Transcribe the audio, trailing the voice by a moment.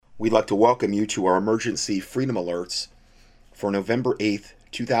We'd like to welcome you to our emergency freedom alerts for November 8th,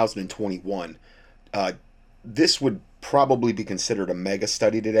 2021. This would probably be considered a mega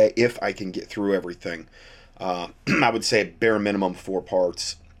study today if I can get through everything. I would say bare minimum 4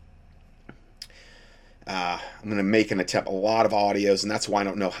 parts. I'm going to make an attempt, a lot of audios, and that's why I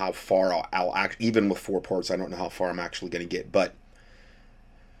don't know how far I'll act. Even with 4 parts, I don't know how far I'm actually going to get. But,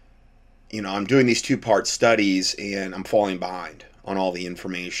 I'm doing these 2-part studies, and I'm falling behind on all the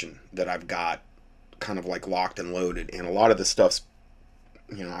information that I've got kind of like locked and loaded. And a lot of the stuff's,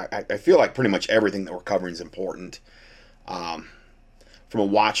 I feel like pretty much everything that we're covering is important from a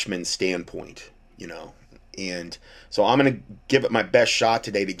watchman standpoint, And so I'm going to give it my best shot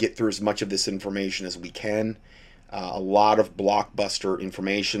today to get through as much of this information as we can. A lot of blockbuster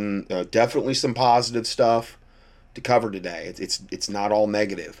information, definitely some positive stuff to cover today. It's not all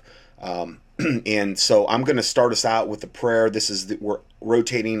negative. And so I'm going to start us out with a prayer. We're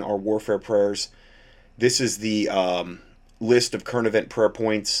rotating our warfare prayers. This is the list of current event prayer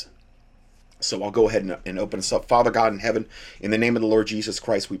points. So I'll go ahead and open us up. Father God in heaven, in the name of the Lord Jesus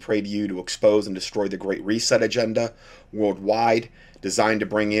Christ, we pray to you to expose and destroy the Great Reset agenda worldwide, designed to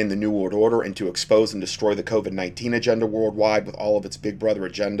bring in the New World Order, and to expose and destroy the COVID-19 agenda worldwide with all of its big brother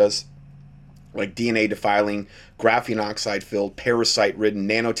agendas, like DNA defiling, graphene oxide filled, parasite ridden,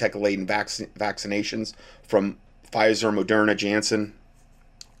 nanotech laden vaccinations from Pfizer, Moderna, Johnson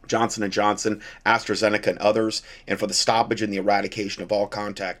 & Johnson, AstraZeneca, and others, and for the stoppage and the eradication of all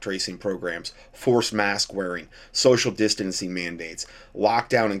contact tracing programs, forced mask wearing, social distancing mandates,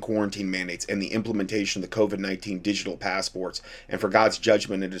 lockdown and quarantine mandates, and the implementation of the COVID-19 digital passports, and for God's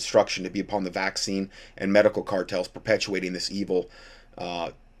judgment and destruction to be upon the vaccine and medical cartels perpetuating this evil,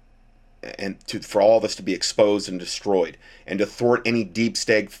 for all this to be exposed and destroyed, and to thwart any deep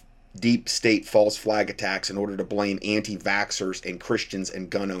state false flag attacks in order to blame anti-vaxxers and Christians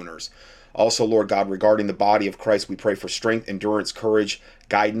and gun owners. Also, Lord God, regarding the body of Christ, we pray for strength, endurance, courage,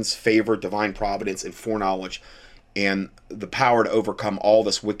 guidance, favor, divine providence, and foreknowledge, and the power to overcome all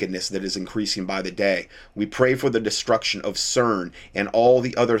this wickedness that is increasing by the day. We pray for the destruction of CERN and all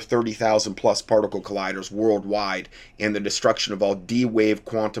the other 30,000 plus particle colliders worldwide, and the destruction of all D-wave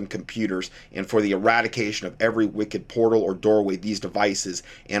quantum computers, and for the eradication of every wicked portal or doorway these devices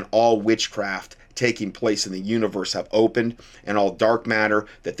and all witchcraft taking place in the universe have opened, and all dark matter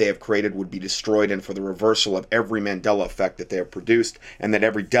that they have created would be destroyed, and for the reversal of every Mandela effect that they have produced, and that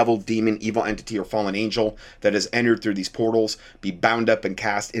every devil, demon, evil entity, or fallen angel that has entered through these portals be bound up and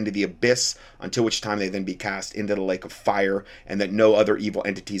cast into the abyss, until which time they then be cast into the lake of fire, and that no other evil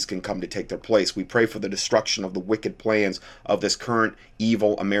entities can come to take their place. We pray for the destruction of the wicked plans of this current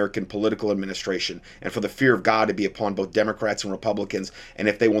evil American political administration, and for the fear of God to be upon both Democrats and Republicans, and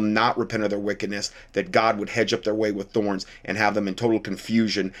if they will not repent of their wickedness, that God would hedge up their way with thorns and have them in total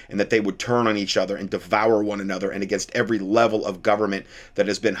confusion, and that they would turn on each other and devour one another, and against every level of government that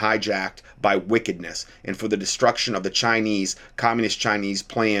has been hijacked by wickedness, and for the destruction of the communist Chinese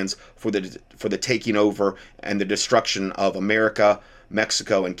plans for the taking over and the destruction of America,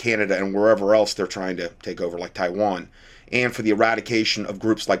 Mexico, and Canada, and wherever else they're trying to take over, like Taiwan. And for the eradication of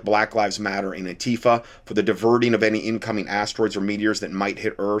groups like Black Lives Matter and Antifa, for the diverting of any incoming asteroids or meteors that might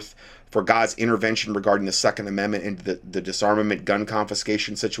hit Earth, for God's intervention regarding the Second Amendment and the disarmament gun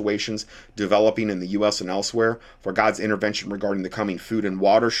confiscation situations developing in the U.S. and elsewhere, for God's intervention regarding the coming food and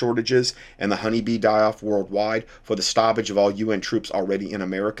water shortages and the honeybee die-off worldwide, for the stoppage of all UN troops already in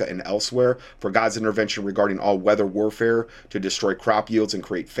America and elsewhere, for God's intervention regarding all weather warfare to destroy crop yields and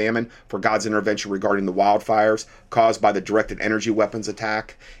create famine, for God's intervention regarding the wildfires caused by the directed energy weapons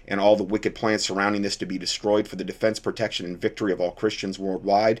attack and all the wicked plans surrounding this to be destroyed, for the defense, protection, and victory of all Christians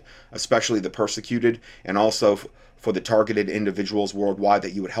worldwide, especially the persecuted, and also for the targeted individuals worldwide,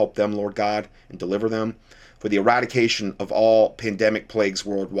 that you would help them, Lord God, and deliver them, for the eradication of all pandemic plagues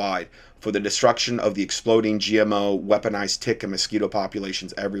worldwide, for the destruction of the exploding GMO weaponized tick and mosquito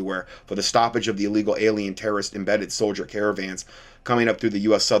populations everywhere, for the stoppage of the illegal alien terrorist embedded soldier caravans coming up through the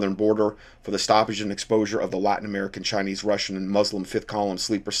U.S. southern border, for the stoppage and exposure of the Latin American, Chinese, Russian, and Muslim fifth column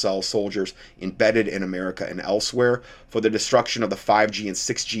sleeper cell soldiers embedded in America and elsewhere, for the destruction of the 5G and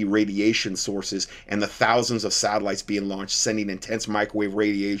 6G radiation sources and the thousands of satellites being launched, sending intense microwave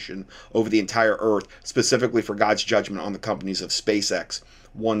radiation over the entire Earth, specifically for God's judgment on the companies of SpaceX,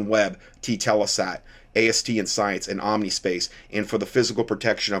 OneWeb, T-Telesat, AST and Science, and Omnispace, and for the physical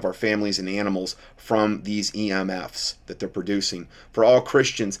protection of our families and animals from these EMFs that they're producing. For all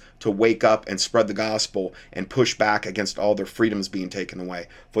Christians to wake up and spread the gospel and push back against all their freedoms being taken away.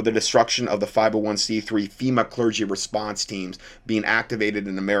 For the destruction of the 501c3 FEMA clergy response teams being activated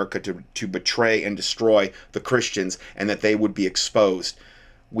in America to betray and destroy the Christians, and that they would be exposed.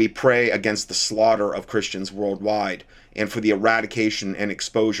 We pray against the slaughter of Christians worldwide, and for the eradication and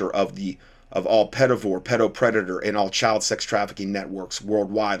exposure of all pedivore, pedopredator, and all child sex trafficking networks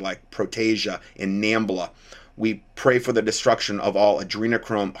worldwide, like Protasia and Nambla. We pray for the destruction of all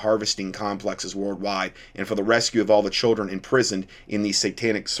adrenochrome harvesting complexes worldwide, and for the rescue of all the children imprisoned in these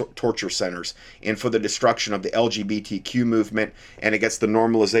satanic torture centers, and for the destruction of the LGBTQ movement, and against the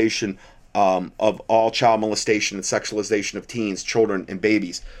normalization of all child molestation and sexualization of teens, children, and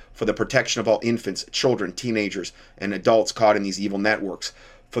babies, for the protection of all infants, children, teenagers, and adults caught in these evil networks,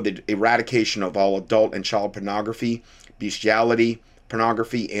 for the eradication of all adult and child pornography, bestiality,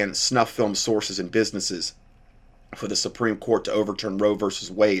 pornography, and snuff film sources and businesses, for the Supreme Court to overturn Roe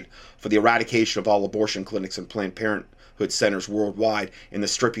versus Wade, for the eradication of all abortion clinics and Planned Parenthood centers worldwide, and the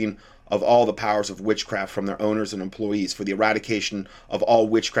stripping of all the powers of witchcraft from their owners and employees, for the eradication of all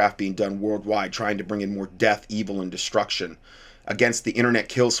witchcraft being done worldwide, trying to bring in more death, evil, and destruction, against the internet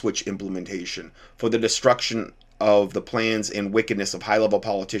kill switch implementation, for the destruction of the plans and wickedness of high-level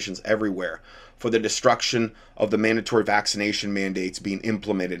politicians everywhere, for the destruction of the mandatory vaccination mandates being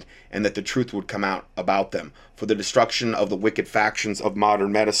implemented and that the truth would come out about them, for the destruction of the wicked factions of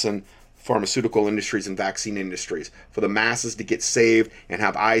modern medicine, pharmaceutical industries, and vaccine industries, for the masses to get saved and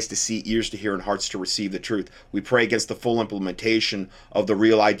have eyes to see, ears to hear, and hearts to receive the truth. We pray against the full implementation of the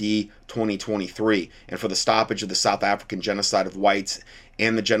Real ID 2023, and for the stoppage of the South African genocide of whites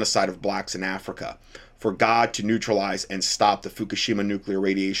and the genocide of blacks in Africa, for God to neutralize and stop the Fukushima nuclear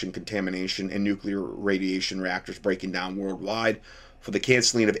radiation contamination and nuclear radiation reactors breaking down worldwide, for the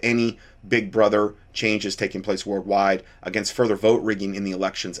canceling of any Big Brother changes taking place worldwide, against further vote rigging in the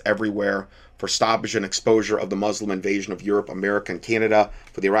elections everywhere, for stoppage and exposure of the Muslim invasion of Europe, America, and Canada,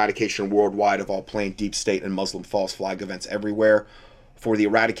 for the eradication worldwide of all planned deep state and Muslim false flag events everywhere, for the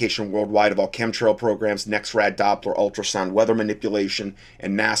eradication worldwide of all chemtrail programs, NEXRAD, Doppler, ultrasound, weather manipulation,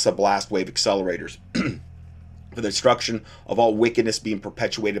 and NASA blast wave accelerators. For the destruction of all wickedness being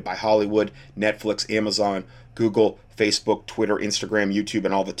perpetuated by Hollywood, Netflix, Amazon, Google, Facebook, Twitter, Instagram, YouTube,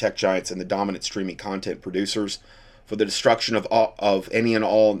 and all the tech giants and the dominant streaming content producers. For the destruction of any and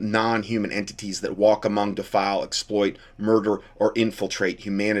all non-human entities that walk among, defile, exploit, murder, or infiltrate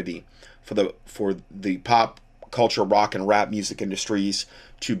humanity. For the pop culture, rock, and rap music industries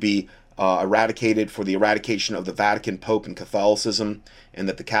to be eradicated. For the eradication of the Vatican, Pope, and Catholicism, and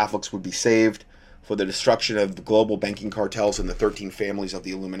that the Catholics would be saved. For the destruction of the global banking cartels and the 13 families of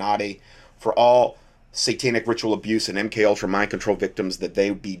the Illuminati, for all satanic ritual abuse and MKUltra mind control victims, that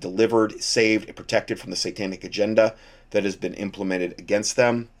they be delivered, saved, and protected from the satanic agenda that has been implemented against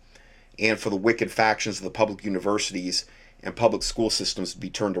them, and for the wicked factions of the public universities and public school systems to be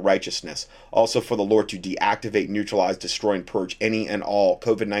turned to righteousness. Also for the Lord to deactivate, neutralize, destroy, and purge any and all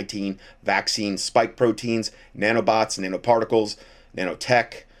COVID-19 vaccine spike proteins, nanobots, nanoparticles,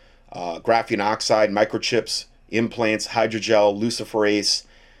 nanotech, graphene oxide, microchips, implants, hydrogel, luciferase,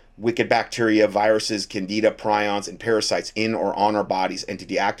 wicked bacteria, viruses, candida, prions, and parasites in or on our bodies, and to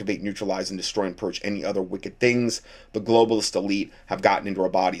deactivate, neutralize, and destroy and purge any other wicked things the globalist elite have gotten into our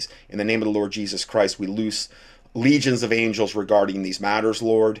bodies. In the name of the Lord Jesus Christ, we loose legions of angels regarding these matters,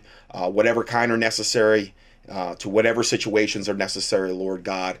 Lord, whatever kind are necessary, to whatever situations are necessary, Lord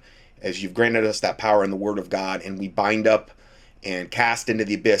God, as you've granted us that power in the Word of God, and we bind up and cast into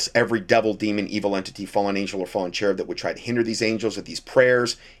the abyss every devil, demon, evil entity, fallen angel, or fallen cherub that would try to hinder these angels with these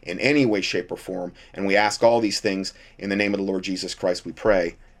prayers in any way, shape, or form. And we ask all these things in the name of the Lord Jesus Christ, we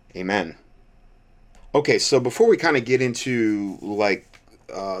pray. Amen. Okay, so before we kind of get into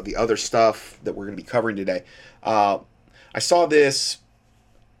the other stuff that we're going to be covering today, I saw this.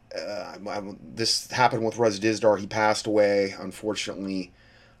 This happened with Russ Dizdar. He passed away, unfortunately.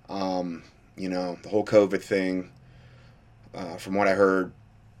 The whole COVID thing. From what I heard,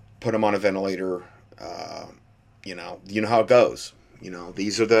 put him on a ventilator. You know how it goes.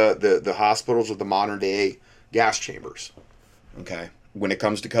 These are the hospitals of the modern day gas chambers. Okay, when it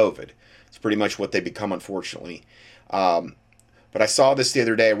comes to COVID, it's pretty much what they become, unfortunately. But I saw this the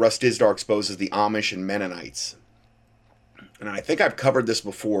other day. Russ Dizdar exposes the Amish and Mennonites, and I think I've covered this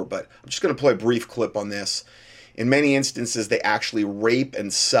before, but I'm just going to play a brief clip on this. In many instances, they actually rape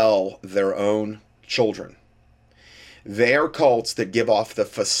and sell their own children. They are cults that give off the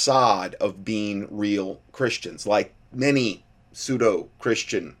facade of being real Christians, like many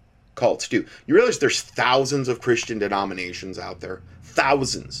pseudo-Christian cults do. You realize there's thousands of Christian denominations out there,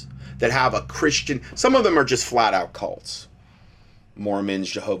 thousands, that have a Christian. Some of them are just flat-out cults. Mormons,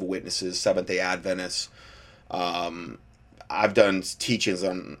 Jehovah's Witnesses, Seventh-day Adventists. I've done teachings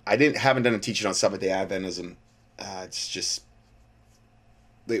on. Haven't done a teaching on Seventh-day Adventism.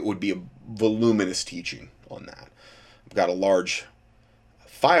 It would be a voluminous teaching on that. I've got a large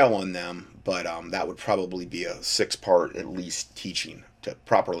file on them, but that would probably be a 6-part at least teaching to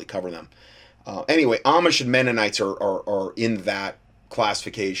properly cover them. Anyway, Amish and Mennonites are in that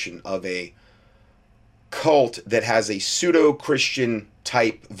classification of a cult that has a pseudo-Christian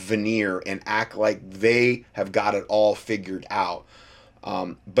type veneer and act like they have got it all figured out.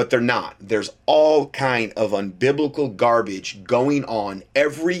 But they're not. There's all kind of unbiblical garbage going on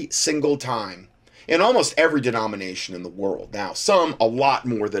every single time in almost every denomination in the world. Now, some a lot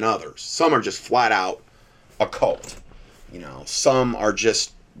more than others. Some are just flat out a cult. Some are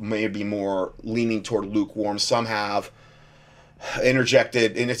just maybe more leaning toward lukewarm. Some have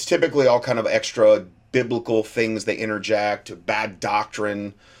interjected, and it's typically all kind of extra biblical things they interject, bad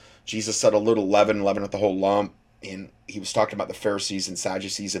doctrine. Jesus said a little leaven with the whole lump, and he was talking about the Pharisees and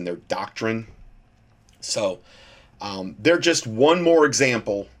Sadducees and their doctrine. So they're just one more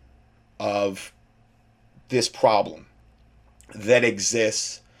example of this problem that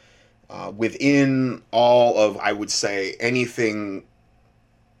exists within all of, I would say, anything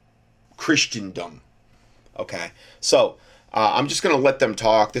Christendom. Okay, so I'm just going to let them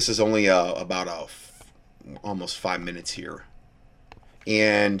talk. This is only about almost 5 minutes here,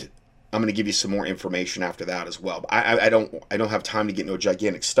 and I'm going to give you some more information after that as well. I don't have time to get into a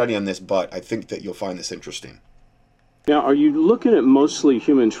gigantic study on this, but I think that you'll find this interesting. Now, are you looking at mostly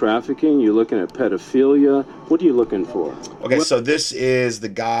human trafficking? You're looking at pedophilia? What are you looking for? Okay, so this is the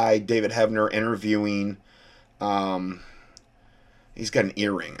guy, David Hebner, interviewing. He's got an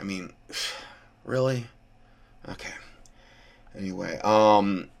earring. I mean, really? Okay. Anyway,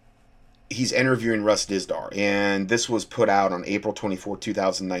 he's interviewing Russ Dizdar, and this was put out on April 24,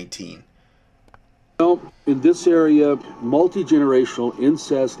 2019. Well, in this area, multi-generational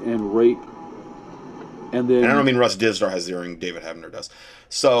incest and rape. And then, and I don't mean Russ Dizdar has the earring, David Hebner does.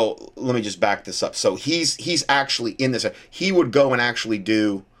 So let me just back this up. So he's actually in this. He would go and actually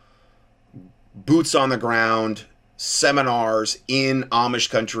do boots on the ground seminars in Amish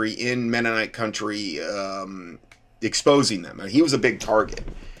country, in Mennonite country, exposing them. And he was a big target.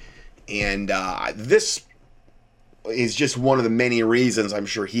 And this is just one of the many reasons I'm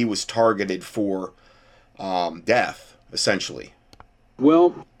sure he was targeted for death, essentially.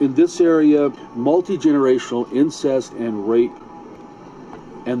 Well, in this area, multi-generational incest and rape,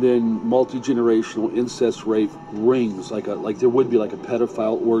 and then multi-generational incest rape rings, like there would be like a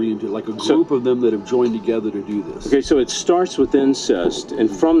pedophile oriented, like a group of them that have joined together to do this. Okay, so it starts with incest, and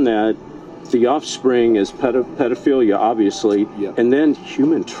from that, the offspring is pedophilia, obviously, yeah. And then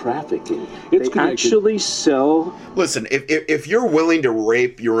human trafficking. It's they actually sell. Listen, if you're willing to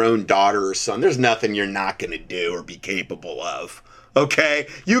rape your own daughter or son, there's nothing you're not going to do or be capable of. Okay,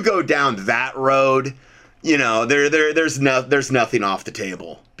 you go down that road, there's nothing off the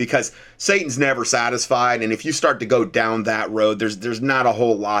table, because Satan's never satisfied, and if you start to go down that road, there's not a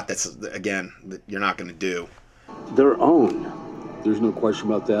whole lot that you're not going to do. Their own. There's no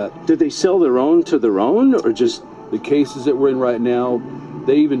question about that. Did they sell their own to their own, or just the cases that we're in right now?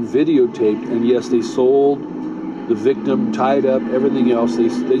 They even videotaped, and yes, they sold the victim, tied up, everything else. They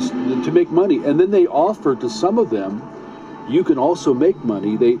to make money, and then they offered to some of them, you can also make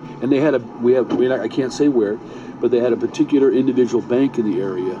money. I can't say where, but they had a particular individual bank in the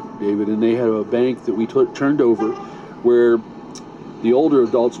area, David, and they had a bank that we turned over, where the older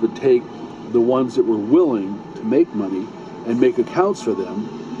adults would take the ones that were willing to make money and make accounts for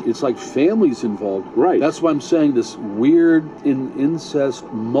them. It's like families involved. Right. That's why I'm saying this weird incest,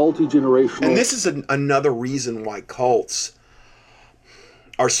 multi-generational. And this is another reason why cults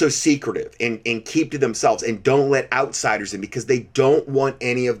are so secretive and keep to themselves and don't let outsiders in, because they don't want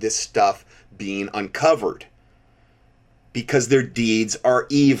any of this stuff being uncovered, because their deeds are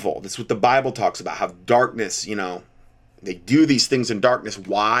evil. That's what the Bible talks about, how darkness, they do these things in darkness.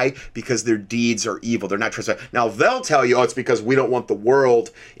 Why? Because their deeds are evil. They're not transparent. Now, they'll tell you, it's because we don't want the world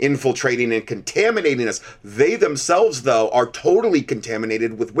infiltrating and contaminating us. They themselves, though, are totally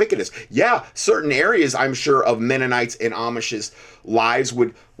contaminated with wickedness. Yeah, certain areas, I'm sure, of Mennonites and Amish's lives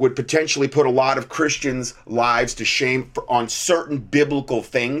would potentially put a lot of Christians' lives to shame on certain biblical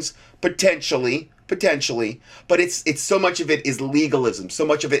things, potentially, but it's so much of it is legalism. So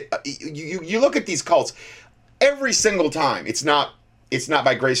much of it, you look at these cults. Every single time, it's not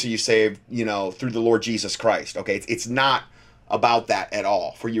by grace are you saved, through the Lord Jesus Christ. Okay, it's not about that at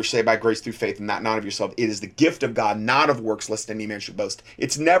all. For you're saved by grace through faith, and not of yourself. It is the gift of God, not of works, lest any man should boast.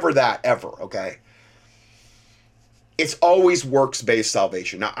 It's never that, ever. Okay, it's always works-based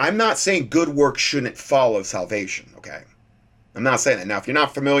salvation. Now, I'm not saying good works shouldn't follow salvation. Okay, I'm not saying that. Now, if you're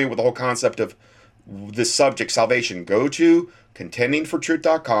not familiar with the whole concept of this subject, salvation, go to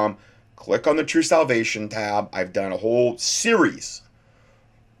contendingfortruth.com. Click on the True Salvation tab. I've done a whole series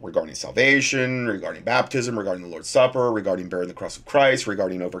regarding salvation, regarding baptism, regarding the Lord's Supper, regarding bearing the cross of Christ,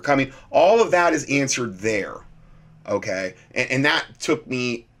 regarding overcoming. All of that is answered there, okay? And that took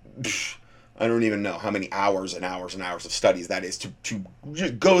me, I don't even know how many hours and hours and hours of studies that is to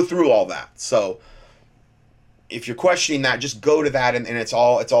just go through all that. So if you're questioning that, just go to that, and it's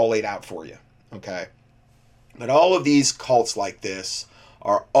all laid out for you, okay? But all of these cults like this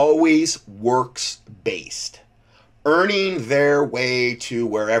are always works-based, earning their way to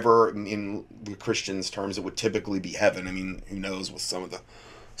wherever, in the Christians' terms, it would typically be heaven. I mean, who knows with some of the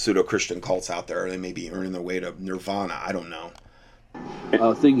pseudo-Christian cults out there, they may be earning their way to nirvana. I don't know.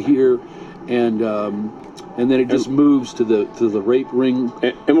 Thing here, and then it just moves to the rape ring.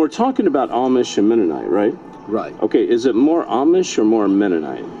 And we're talking about Amish and Mennonite, right? Right. Okay, is it more Amish or more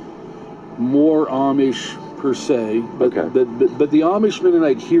Mennonite? More Amish per se, but Okay. but the Amish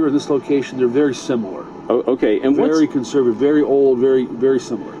Mennonite here in this location, they're very similar. Oh, okay, and Very conservative, very old, very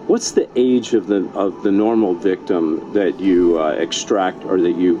similar. what's the age of the normal victim that you extract, or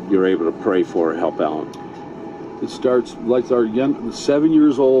that you're able to pray for or help out? It starts like our 7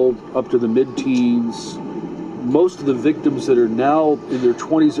 years old up to the mid-teens. Most of the victims that are now in their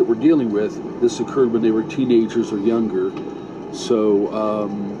 20s that we're dealing with, this occurred when they were teenagers or younger. So,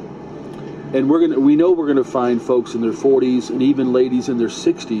 and we know we're gonna find folks in their 40s and even ladies in their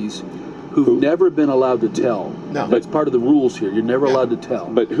 60s who've never been allowed to tell. No. That's part of the rules here. You're never Yeah. allowed to tell.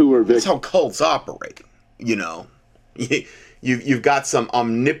 But who are That's victims? how cults operate, you know. You've got some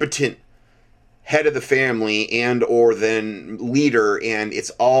omnipotent head of the family and or then leader, and it's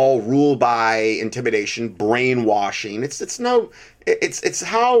all ruled by intimidation, brainwashing. It's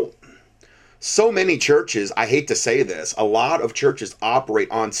how so many churches, I hate to say this, a lot of churches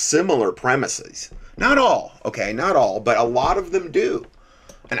operate on similar premises. Not all, okay, not all, but a lot of them do.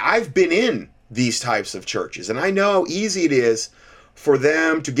 And I've been in these types of churches, and I know how easy it is for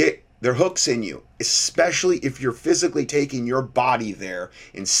them to get their hooks in you, especially if you're physically taking your body there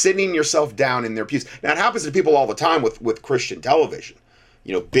and sitting yourself down in their pews. Now, it happens to people all the time with Christian television,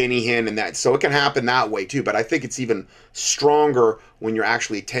 you know, Benny Hinn and that. So it can happen that way too, but I think it's even stronger when you're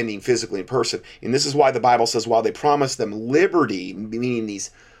actually attending physically in person. And this is why the Bible says, while they promise them liberty, meaning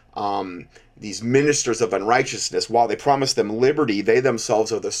these ministers of unrighteousness, while they promise them liberty, they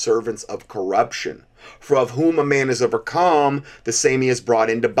themselves are the servants of corruption. For of whom a man is overcome, the same he is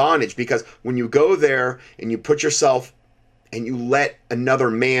brought into bondage. Because when you go there and you put yourself and you let another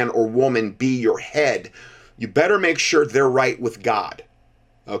man or woman be your head, you better make sure they're right with God.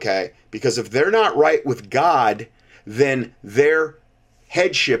 Okay? Because if they're not right with God, then their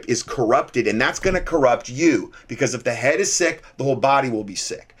headship is corrupted, and that's going to corrupt you. Because if the head is sick, the whole body will be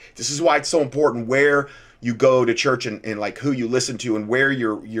sick. This is why it's so important where you go to church and like who you listen to and where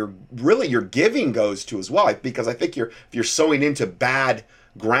your giving goes to as well. Because I think if you're sowing into bad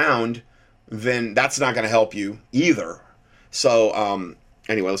ground, then that's not going to help you either. So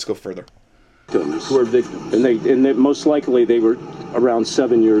anyway, let's go further. Who are victims. And they most likely they were around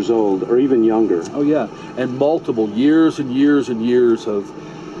 7 years old or even younger. Oh yeah, and multiple years and years and years of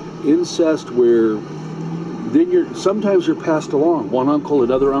incest where then sometimes you're passed along. One uncle,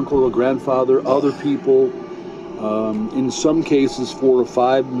 another uncle, a grandfather, other people. In some cases, 4 or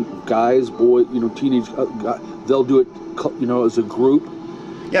 5 guys, boy, teenage, they'll do it, as a group.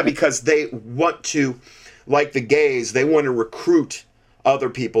 Yeah, because they want to, like the gays, they want to recruit other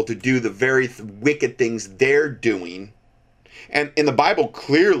people to do the very wicked things they're doing. And the Bible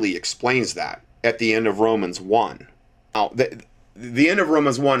clearly explains that at the end of Romans 1. Now, the end of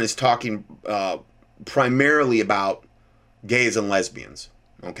Romans 1 is talking primarily about gays and lesbians,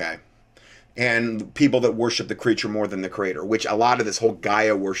 okay? And people that worship the creature more than the creator, which a lot of this whole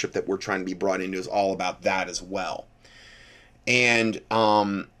Gaia worship that we're trying to be brought into is all about that as well. And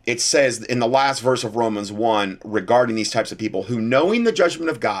it says in the last verse of Romans 1 regarding these types of people who, knowing the judgment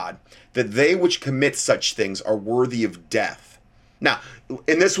of God, that they which commit such things are worthy of death. Now,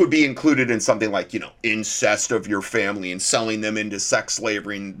 and this would be included in something like, incest of your family and selling them into sex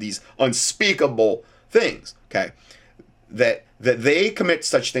slavery and these unspeakable things, okay? That they commit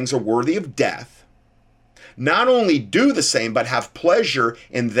such things are worthy of death, not only do the same, but have pleasure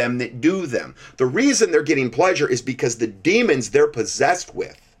in them that do them. The reason they're getting pleasure is because the demons they're possessed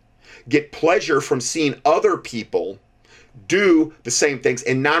with get pleasure from seeing other people do the same things.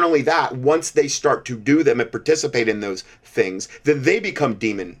 And not only that, once they start to do them and participate in those things, then they become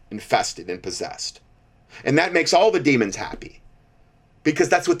demon infested and possessed. And that makes all the demons happy because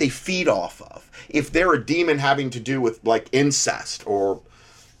that's what they feed off of. If they're a demon having to do with like incest or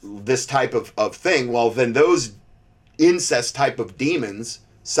this type of thing, well, then those incest type of demons,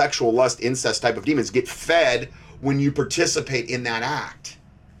 sexual lust, incest type of demons get fed when you participate in that act.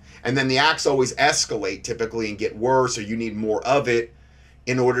 And then the acts always escalate typically and get worse, or you need more of it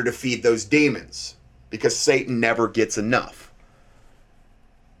in order to feed those demons, because Satan never gets enough.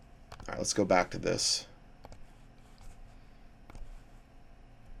 All right, let's go back to this.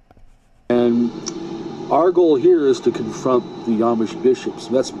 And our goal here is to confront the Amish bishops.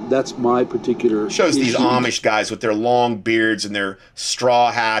 That's my particular Shows these issue. Amish guys with their long beards and their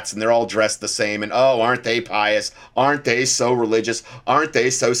straw hats, and they're all dressed the same, and oh, aren't they pious? Aren't they so religious? Aren't they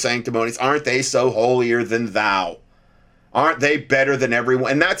so sanctimonious? Aren't they so holier than thou? Aren't they better than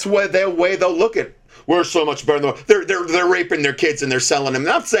everyone? And that's what the way they'll look at. We're so much better than they're raping their kids and they're selling them. I'm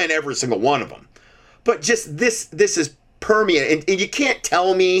not saying every single one of them, but just this is permeating. And you can't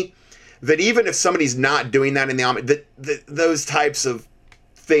tell me that even if somebody's not doing that in the Amish, that those types of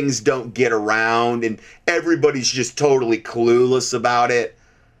things don't get around and everybody's just totally clueless about it.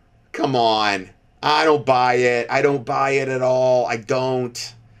 Come on. I don't buy it. I don't buy it at all. I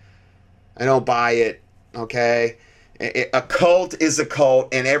don't buy it. Okay? A cult is a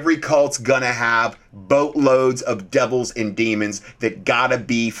cult, and every cult's gonna have boatloads of devils and demons that gotta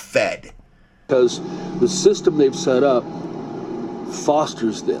be fed. Because the system they've set up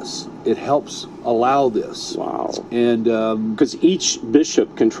fosters this. It helps allow this. Wow. And Because each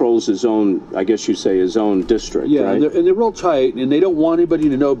bishop controls his own, I guess you say, his own district, yeah, right? and they're real tight, and they don't want anybody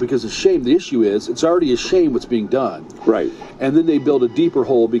to know because of shame. The issue is it's already a shame what's being done. Right. And then they build a deeper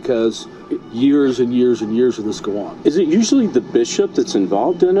hole because years and years and years of this go on. Is it usually the bishop that's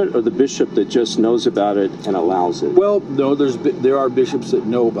involved in it, or the bishop that just knows about it and allows it? Well, no, there are bishops that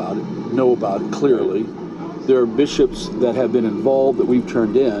know about it clearly. There are bishops that have been involved that we've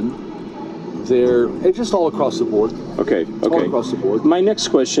turned in. It's just all across the board. Okay, All okay. across the board. My next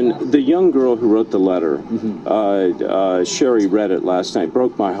question, the young girl who wrote the letter, Sherry read it last night,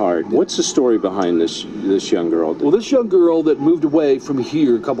 broke my heart. What's the story behind this young girl? Well, this young girl that moved away from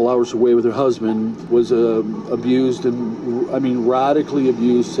here, a couple hours away with her husband, was abused and, radically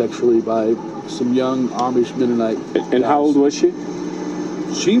abused sexually by some young Amish Mennonite And how old was she?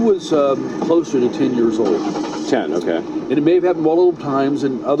 She was closer to 10 years old. 10, okay. And it may have happened multiple times,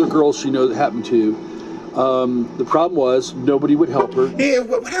 and other girls she knows it happened to. The problem was nobody would help her. Yeah,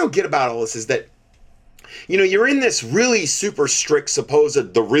 what I don't get about all this is that, you're in this really super strict,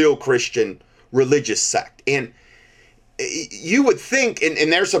 supposed, the real Christian religious sect. And you would think,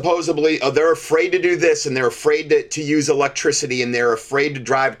 and they're supposedly, they're afraid to do this, and they're afraid to use electricity, and they're afraid to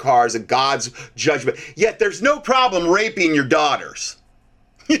drive cars, and God's judgment. Yet there's no problem raping your daughters.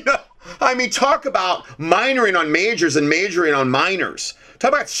 Talk about minoring on majors and majoring on minors.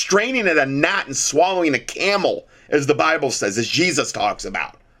 Talk about straining at a gnat and swallowing a camel, as the Bible says, as Jesus talks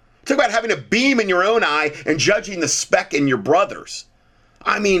about. Talk about having a beam in your own eye and judging the speck in your brother's.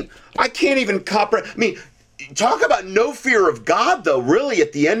 I can't even comprehend. Talk about no fear of God, though, really,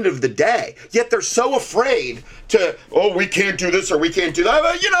 at the end of the day. Yet they're so afraid to, we can't do this or we can't do that.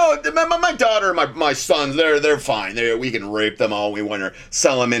 My daughter and my sons, they're fine. We can rape them all we want, or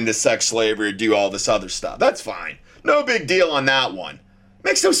sell them into sex slavery, or do all this other stuff. That's fine. No big deal on that one.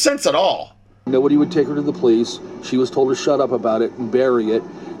 Makes no sense at all. Nobody would take her to the police. She was told to shut up about it and bury it.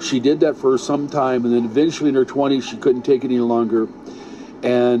 She did that for some time, and then eventually in her 20s, she couldn't take it any longer.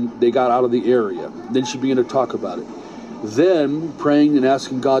 And they got out of the area. Then she began to talk about it. Then, praying and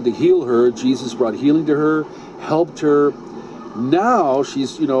asking God to heal her, Jesus brought healing to her, helped her. Now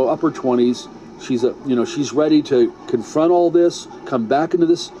she's, upper 20s. She's ready to confront all this, come back into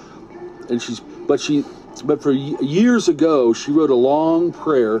this, and but for years ago, she wrote a long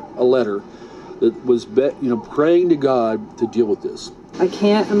prayer, a letter that was, praying to God to deal with this. I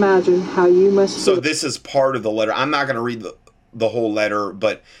can't imagine how you must. So this is part of the letter. I'm not going to read the whole letter,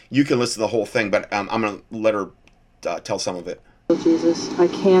 but you can listen to the whole thing, but I'm going to let her tell some of it. Jesus, I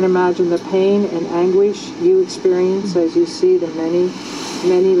can't imagine the pain and anguish you experience as you see the many,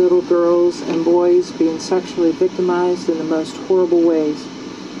 many little girls and boys being sexually victimized in the most horrible ways.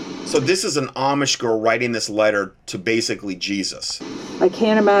 So this is an Amish girl writing this letter to basically Jesus. I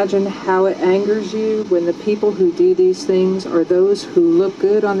can't imagine how it angers you when the people who do these things are those who look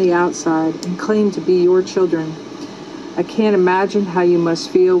good on the outside and claim to be your children. I can't imagine how you must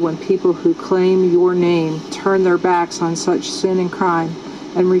feel when people who claim your name turn their backs on such sin and crime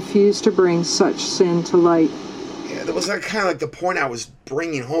and refuse to bring such sin to light. Yeah, that was kind of like the point I was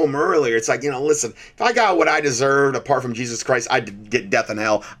bringing home earlier. It's like, listen, if I got what I deserved apart from Jesus Christ, I'd get death and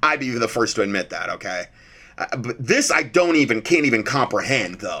hell. I'd be the first to admit that, okay? But this I can't even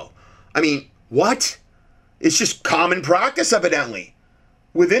comprehend, though. What? It's just common practice, evidently,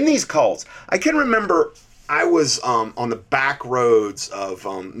 within these cults. I can remember I was on the back roads of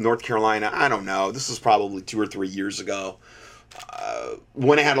North Carolina. I don't know. This was probably 2 or 3 years ago.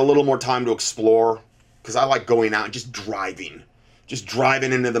 when I had a little more time to explore, because I like going out and just driving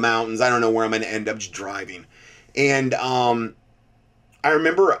into the mountains. I don't know where I'm going to end up, just driving. And I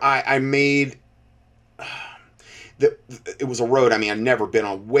remember I made, it was a road, I mean, I'd never been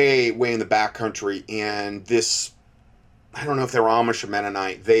on, way in the back country, and this, I don't know if they were Amish or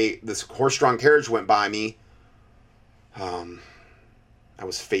Mennonite, this horse-drawn carriage went by me. I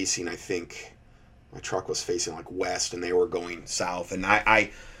was facing, I think, my truck was facing like west, and they were going south, and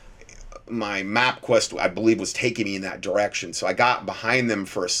my MapQuest, I believe, was taking me in that direction. So I got behind them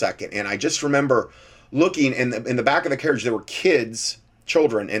for a second, and I just remember looking in the back of the carriage. There were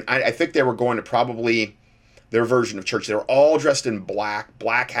children, and I think they were going to probably their version of church. They were all dressed in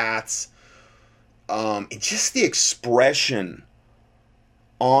black hats, and just the expression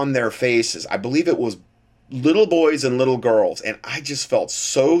on their faces. I believe it was little boys and little girls, and I just felt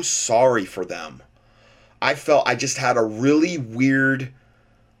so sorry for them. I just had a really weird,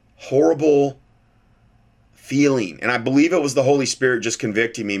 horrible feeling. And I believe it was the Holy Spirit just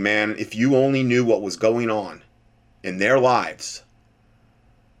convicting me, man, if you only knew what was going on in their lives.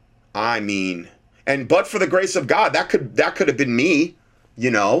 I mean, but for the grace of God, that could have been me, you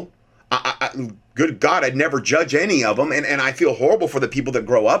know. Good God, I'd never judge any of them. And I feel horrible for the people that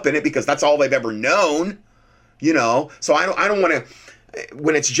grow up in it, because that's all they've ever known, you know. So I don't want to,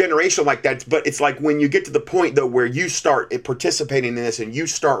 when it's generational like that, but it's like when you get to the point though where you start participating in this and you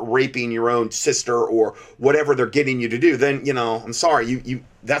start raping your own sister or whatever they're getting you to do, then, you know, I'm sorry, you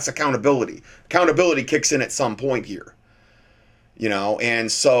that's accountability. Accountability kicks in at some point here, you know. And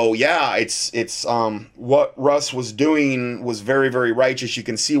so yeah, it's what Russ was doing was very, very righteous. You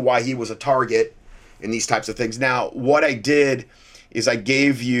can see why he was a target in these types of things. Now, what I did is I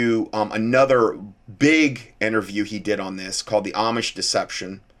gave you another big interview he did on this called The Amish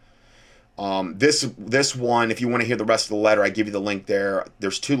Deception. This one, if you want to hear the rest of the letter, I give you the link there.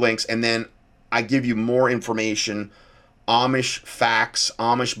 There's 2 links, and then I give you more information, Amish facts,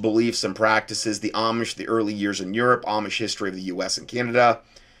 Amish beliefs and practices, the Amish, the early years in Europe, Amish history of the US and Canada,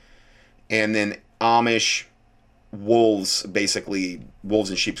 and then Amish wolves, basically wolves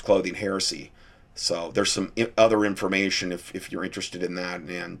in sheep's clothing heresy. So there's some other information if you're interested in that.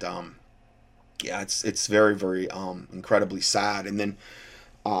 And yeah, it's very, very incredibly sad. And then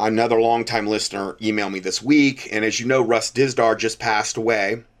another longtime listener emailed me this week. And as you know, Russ Dizdar just passed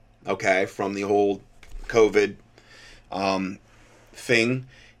away, okay, from the whole COVID thing.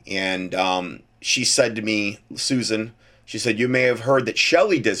 And she said to me, Susan, she said, you may have heard that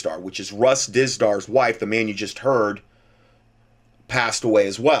Shelley Dizdar, which is Russ Dizdar's wife, the man you just heard, passed away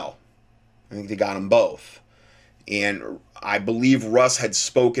as well. I think they got them both. And I believe Russ had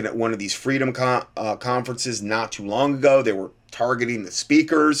spoken at one of these freedom conferences not too long ago. They were targeting the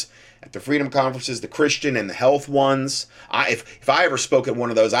speakers at the freedom conferences, the Christian and the health ones. If I ever spoke at one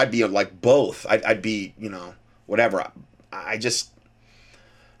of those, I'd be like both. I'd be, you know, whatever. I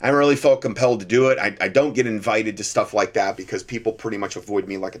haven't really felt compelled to do it. I don't get invited to stuff like that because people pretty much avoid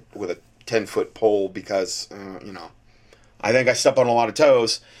me like with a 10-foot pole because, you know, I think I step on a lot of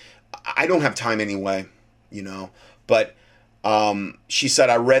toes. I don't have time anyway, you know, but she said,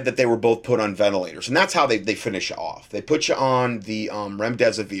 I read that they were both put on ventilators, and that's how they finish you off. They put you on the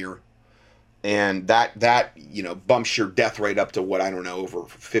remdesivir, and that, you know, bumps your death rate up to what, I don't know, over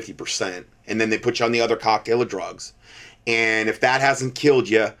 50%. And then they put you on the other cocktail of drugs. And if that hasn't killed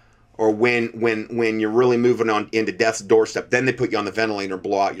you, or when you're really moving on into death's doorstep, then they put you on the ventilator and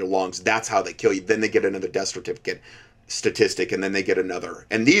blow out your lungs. That's how they kill you. Then they get another death statistic, and then they get another.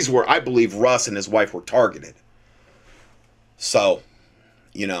 And these were, I believe, Russ and his wife were targeted. So,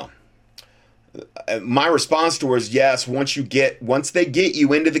 you know, my response to her is yes, once they get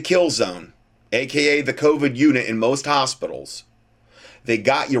you into the kill zone, aka the COVID unit in most hospitals, they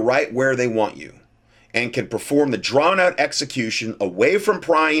got you right where they want you and can perform the drawn-out execution away from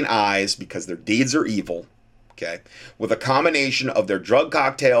prying eyes because their deeds are evil. Okay, with a combination of their drug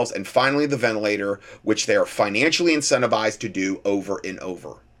cocktails and finally the ventilator, which they are financially incentivized to do over and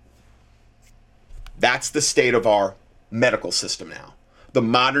over. That's the state of our medical system now. The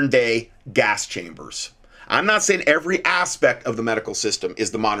modern day gas chambers. I'm not saying every aspect of the medical system is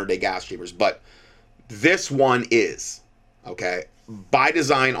the modern day gas chambers, but this one is, okay, by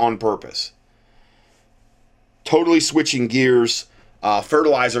design, on purpose. Totally switching gears,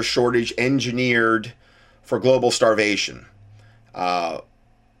 fertilizer shortage engineered for global starvation.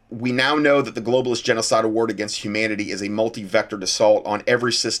 We now know that the globalist genocidal war against humanity is a multi-vectored assault on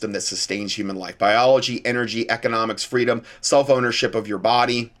every system that sustains human life. Biology, energy, economics, freedom, self-ownership of your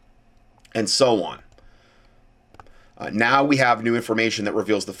body, and so on. Now we have new information that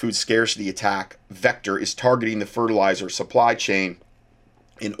reveals the food scarcity attack vector is targeting the fertilizer supply chain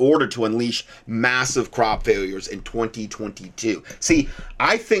in order to unleash massive crop failures in 2022. See,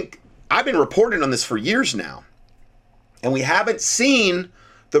 I think I've been reporting on this for years now, and we haven't seen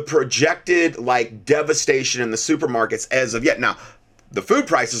the projected like devastation in the supermarkets as of yet. Now, the food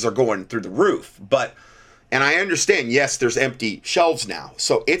prices are going through the roof, and I understand, yes, there's empty shelves now,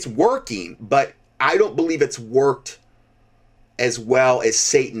 so it's working, but I don't believe it's worked as well as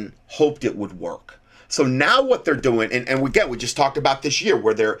Satan hoped it would work. So now what they're doing, and again, we just talked about this year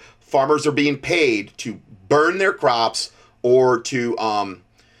where their farmers are being paid to burn their crops or to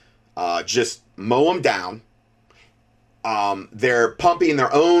just mow them down. They're pumping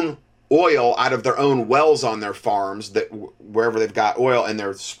their own oil out of their own wells on their farms, that wherever they've got oil, and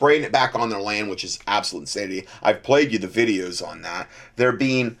they're spraying it back on their land, which is absolute insanity. I've played you the videos on that. They're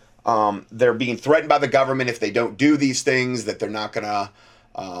being threatened by the government if they don't do these things, that they're not going to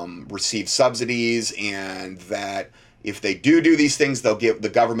receive subsidies, and that if they do these things,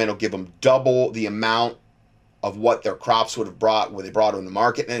 the government will give them double the amount of what their crops would have brought when they brought on the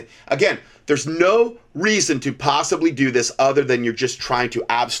market. And again, there's no reason to possibly do this other than you're just trying to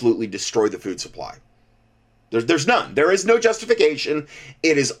absolutely destroy the food supply. There's none. There is no justification.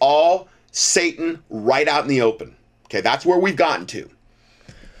 It is all Satan right out in the open. Okay, that's where we've gotten to.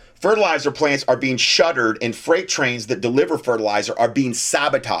 Fertilizer plants are being shuttered, and freight trains that deliver fertilizer are being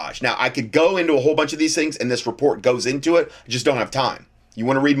sabotaged. Now, I could go into a whole bunch of these things, and this report goes into it. I just don't have time. You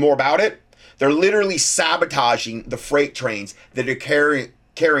want to read more about it? They're literally sabotaging the freight trains that are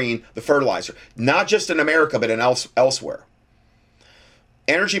carrying the fertilizer, not just in America, but elsewhere.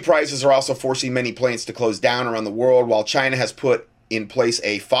 Energy prices are also forcing many plants to close down around the world, while China has put in place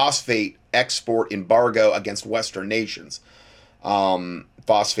a phosphate export embargo against Western nations.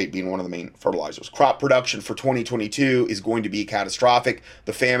 Phosphate being one of the main fertilizers. Crop production for 2022 is going to be catastrophic.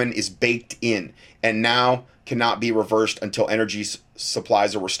 The famine is baked in and now cannot be reversed until energy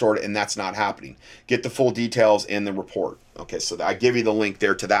supplies are restored, and that's not happening. Get the full details in the report. Okay, so I give you the link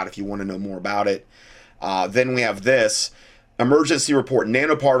there to that if you want to know more about it. Then we have this emergency report: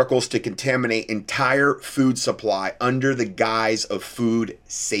 nanoparticles to contaminate entire food supply under the guise of food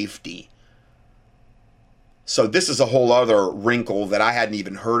safety. So this is a whole other wrinkle that I hadn't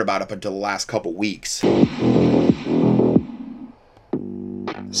even heard about up until the last couple weeks.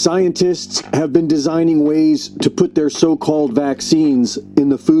 Scientists have been designing ways to put their so-called vaccines in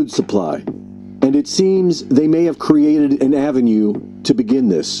the food supply, and it seems they may have created an avenue to begin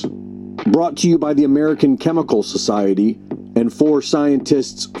this. Brought to you by the American Chemical Society and 4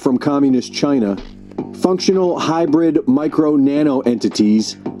 scientists from Communist China, functional hybrid micro-nano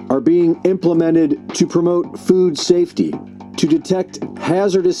entities are being implemented to promote food safety, to detect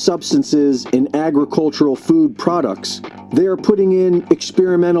hazardous substances in agricultural food products. They are putting in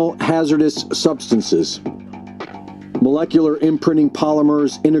experimental hazardous substances. Molecular imprinting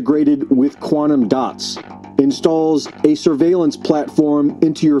polymers integrated with quantum dots installs a surveillance platform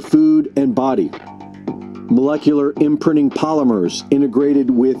into your food and body. Molecular imprinting polymers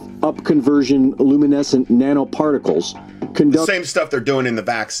integrated with upconversion luminescent nanoparticles the same stuff they're doing in the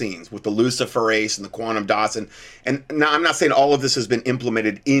vaccines with the luciferase and the quantum dots. And now I'm not saying all of this has been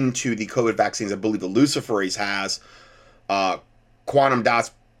implemented into the COVID vaccines. I believe the luciferase has. Quantum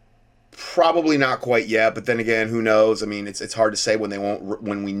dots, probably not quite yet, but then again, who knows? I mean, it's hard to say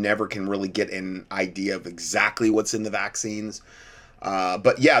when we never can really get an idea of exactly what's in the vaccines.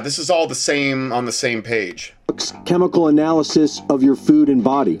 But yeah, this is all the same on the same page. Chemical analysis of your food and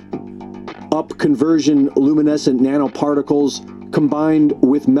body. Upconversion luminescent nanoparticles combined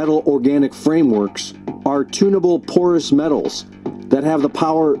with metal organic frameworks are tunable porous metals that have the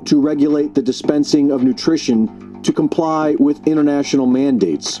power to regulate the dispensing of nutrition to comply with international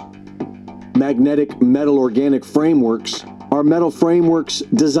mandates. Magnetic metal organic frameworks are metal frameworks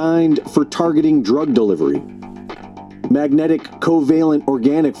designed for targeting drug delivery. Magnetic covalent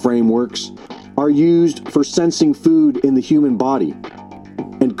organic frameworks are used for sensing food in the human body.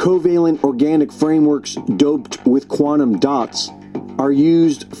 And covalent organic frameworks doped with quantum dots are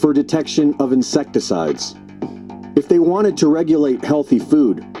used for detection of insecticides. If they wanted to regulate healthy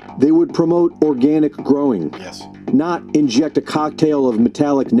food, they would promote organic growing, yes, not inject a cocktail of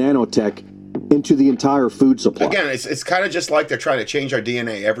metallic nanotech into the entire food supply. Again, it's kind of just like they're trying to change our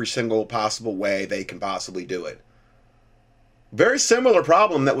DNA every single possible way they can possibly do it. Very similar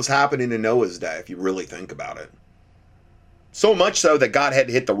problem that was happening in Noah's day, if you really think about it. So much so that God had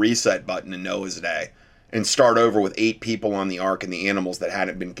to hit the reset button in Noah's day and start over with 8 people on the ark and the animals that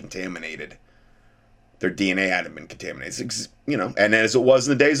hadn't been contaminated. Their DNA hadn't been contaminated. You know, and as it was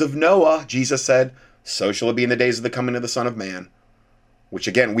in the days of Noah, Jesus said, So shall it be in the days of the coming of the Son of Man. Which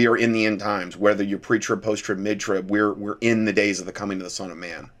again, we are in the end times. Whether you're pre-trib, post-trib, mid-trib, we're in the days of the coming of the Son of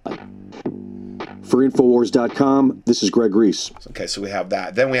Man. For Infowars.com, this is Greg Reese. Okay, so we have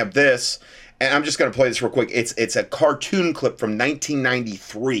that. Then we have this, and I'm just going to play this real quick. It's a cartoon clip from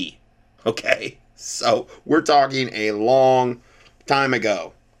 1993. Okay, so we're talking a long time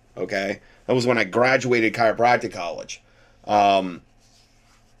ago. Okay, that was when I graduated chiropractic college.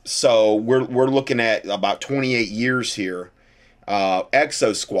 So we're looking at about 28 years here.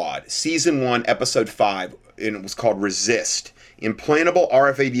 Exo Squad, Season 1, Episode 5, and it was called Resist. Implantable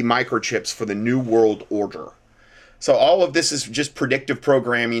RFID microchips for the New World Order. So all of this is just predictive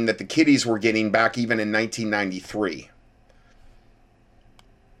programming that the kiddies were getting back even in 1993.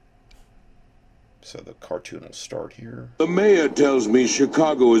 So the cartoon will start here. The mayor tells me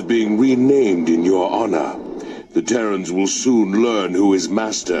Chicago is being renamed in your honor. The Terrans will soon learn who is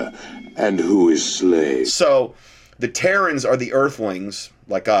master and who is slave. So the Terrans are the Earthlings,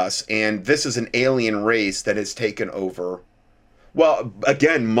 like us, and this is an alien race that has taken over. Well,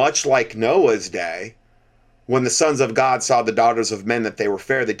 again, much like Noah's day, when the sons of God saw the daughters of men that they were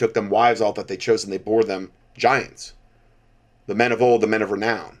fair, they took them wives all that they chose, and they bore them giants. The men of old, the men of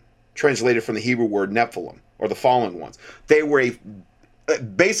renown. Translated from the Hebrew word Nephilim, or the fallen ones. They were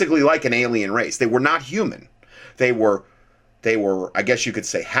basically like an alien race. They were not human. They were, I guess you could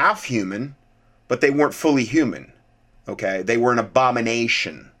say, half human, but they weren't fully human. Okay? They were an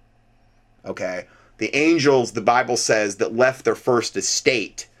abomination. Okay? The angels, the Bible says, that left their first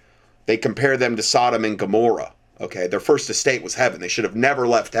estate, they compare them to Sodom and Gomorrah. Okay? Their first estate was heaven. They should have never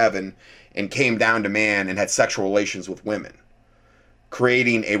left heaven and came down to man and had sexual relations with women,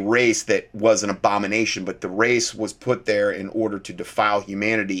 creating a race that was an abomination. But the race was put there in order to defile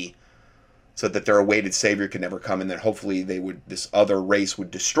humanity so that their awaited savior could never come, and that hopefully this other race would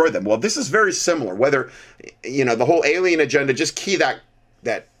destroy them. Well, this is very similar. Whether, the whole alien agenda, just key that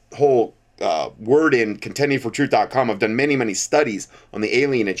whole word in contendingfortruth.com. I've done many, many studies on the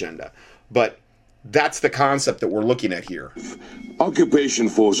alien agenda, but that's the concept that we're looking at here. Occupation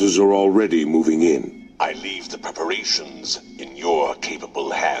forces are already moving in. I leave the preparations in your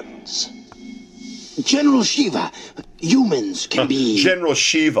capable hands. General Shiva, humans can be... General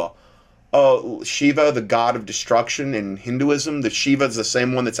Shiva. Shiva, the god of destruction in Hinduism. The Shiva is the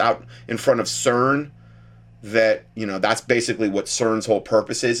same one that's out in front of CERN. That, that's basically what CERN's whole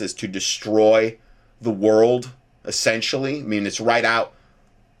purpose is to destroy the world, essentially. I mean, it's right out.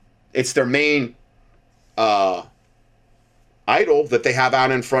 It's their main idol that they have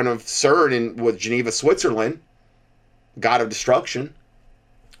out in front of CERN with Geneva, Switzerland. God of destruction.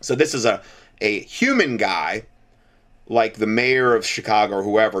 So this is a human guy, like the mayor of Chicago or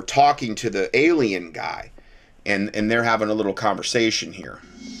whoever, talking to the alien guy. And they're having a little conversation here.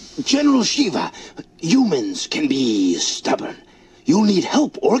 General Shiva, humans can be stubborn. You'll need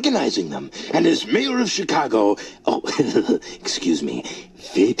help organizing them. And as mayor of Chicago, excuse me,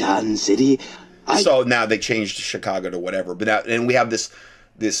 Phaeton City, So now they changed Chicago to whatever. But now, and we have this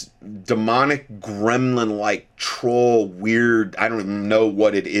demonic gremlin-like troll, weird, I don't even know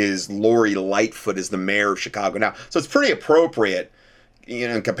what it is. Lori Lightfoot is the mayor of Chicago now. So it's pretty appropriate,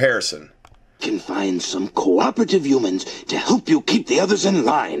 in comparison. Can find some cooperative humans to help you keep the others in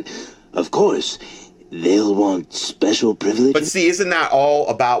line. Of course, they'll want special privileges. But see, isn't that all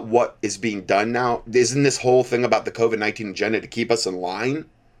about what is being done now? Isn't this whole thing about the COVID-19 agenda to keep us in line?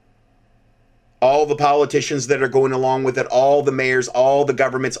 All the politicians that are going along with it, all the mayors, all the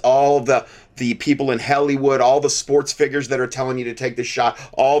governments, all the people in Hollywood, all the sports figures that are telling you to take this shot,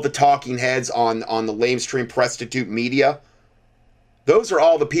 all the talking heads on the lamestream prostitute media. Those are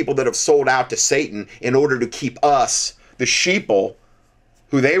all the people that have sold out to Satan in order to keep us, the sheeple,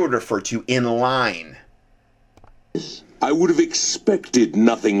 who they would refer to, in line. I would have expected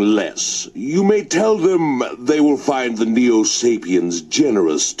nothing less. You may tell them they will find the Neo-Sapiens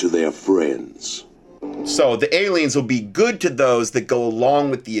generous to their friends. So the aliens will be good to those that go along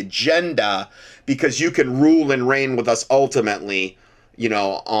with the agenda, because you can rule and reign with us ultimately,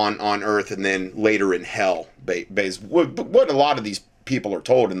 on Earth and then later in hell. What a lot of these people are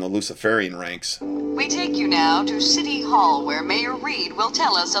told in the Luciferian ranks. We take you now to City Hall, where Mayor Reed will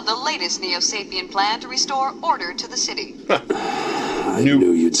tell us of the latest Neo-Sapien plan to restore order to the city. I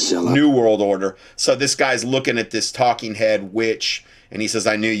knew you'd sell out. New World Order. So this guy's looking at this talking head witch, and he says,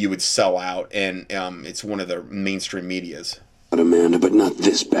 I knew you would sell out, and it's one of the mainstream medias. Amanda, but not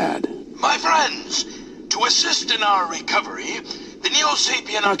this bad. My friends, to assist in our recovery, the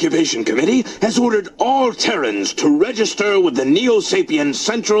Neo-Sapien Occupation Committee has ordered all Terrans to register with the Neo-Sapien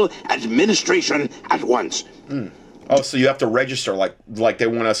Central Administration at once. Oh, so you have to register, like they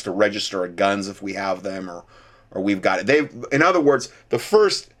want us to register at guns if we have them, or we've got it. In other words, the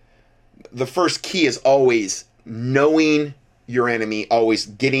first key is always knowing your enemy, always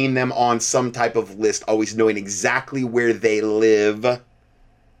getting them on some type of list, always knowing exactly where they live,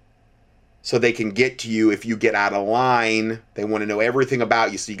 so they can get to you if you get out of line. They want to know everything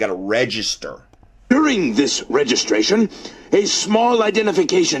about you, so you got to register. During this registration, a small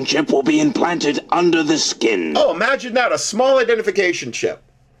identification chip will be implanted under the skin. Oh, imagine that. A small identification chip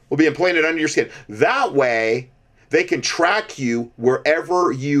will be implanted under your skin. That way, they can track you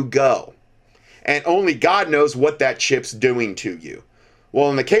wherever you go. And only God knows what that chip's doing to you.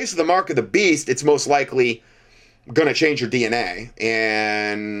 Well, in the case of the mark of the beast, it's most likely going to change your DNA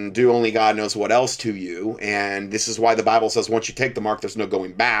and do only God knows what else to you. And this is why the Bible says once you take the mark, there's no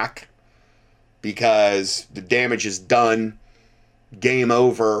going back, because the damage is done. Game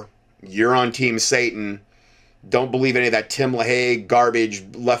over. You're on Team Satan. Don't believe any of that Tim LaHaye garbage,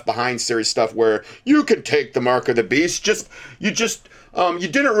 Left Behind series stuff where you can take the mark of the beast. You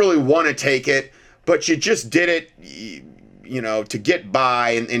didn't really want to take it, but you just did it, to get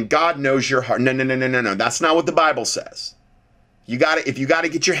by, and God knows your heart. No. That's not what the Bible says. If you got to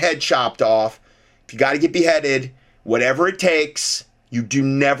get your head chopped off, if you got to get beheaded, whatever it takes, you do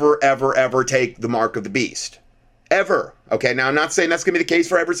never, ever, ever take the mark of the beast. Ever. Okay, now I'm not saying that's going to be the case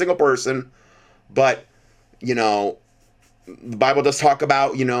for every single person, but, the Bible does talk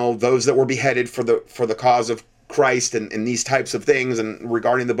about, those that were beheaded for the cause of Christ and these types of things, and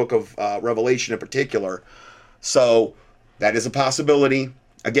regarding the book of Revelation in particular. So that is a possibility.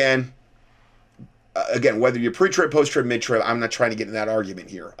 Again, whether you're pre-trib, post-trib, mid-trib, I'm not trying to get in that argument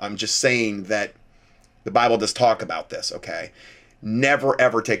here. I'm just saying that the Bible does talk about this, okay? Never,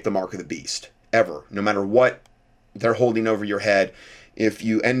 ever take the mark of the beast. Ever. No matter what they're holding over your head. If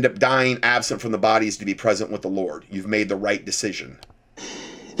you end up dying absent from the bodies to be present with the Lord, you've made the right decision.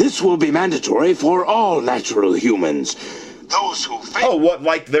 This will be mandatory for all natural humans. Those who fail. Oh, what,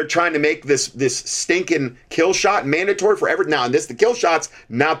 like they're trying to make this stinking kill shot mandatory for every... Now, the kill shot's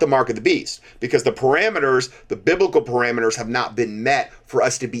not the mark of the beast, because the biblical parameters have not been met for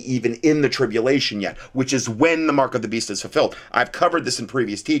us to be even in the tribulation yet, which is when the mark of the beast is fulfilled. I've covered this in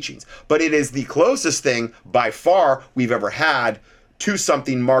previous teachings, but it is the closest thing by far we've ever had to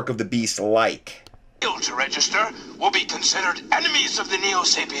something mark of the beast like. To register will be considered enemies of the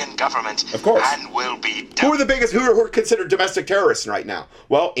Neo-Sapien government. Of course. And will be... Who are considered domestic terrorists right now?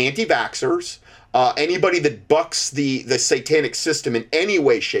 Well, anti-vaxxers, anybody that bucks the satanic system in any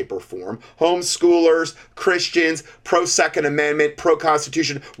way, shape, or form, homeschoolers, Christians, pro-Second Amendment,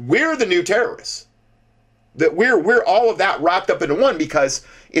 pro-Constitution. We're the new terrorists. That we're all of that wrapped up into one, because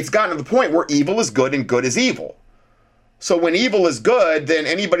it's gotten to the point where evil is good and good is evil. So when evil is good, then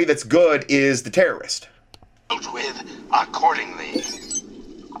anybody that's good is the terrorist. With accordingly.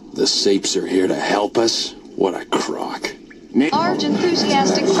 The Sapes are here to help us? What a crock. Large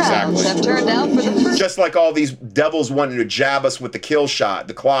enthusiastic crowds have turned out for the first... Just like all these devils wanting to jab us with the kill shot,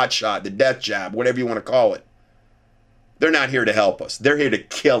 the clot shot, the death jab, whatever you want to call it. They're not here to help us. They're here to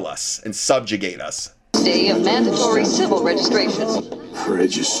kill us and subjugate us. Day of mandatory civil registration.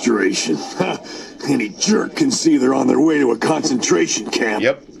 Registration? Any jerk can see they're on their way to a concentration camp.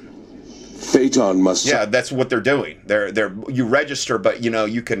 Yep. Phaeton must... Yeah, that's what they're doing. You register, but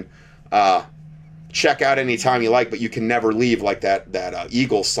you can check out anytime you like, but you can never leave, like that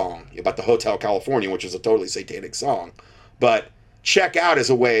Eagles song about the Hotel California, which is a totally satanic song. But check out is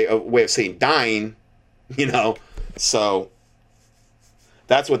a way of saying dying, so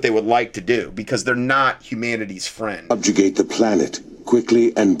that's what they would like to do, because they're not humanity's friend. Subjugate the planet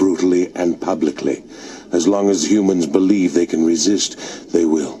quickly and brutally and publicly. As long as humans believe they can resist, they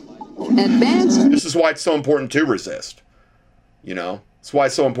will. This is why it's so important to resist. It's why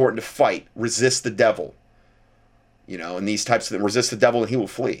it's so important to fight. Resist the devil. And these types of things. Resist the devil and he will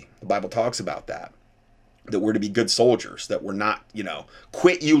flee. The Bible talks about that. That we're to be good soldiers. That we're not,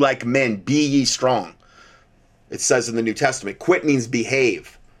 quit you like men. Be ye strong. It says in the New Testament, quit means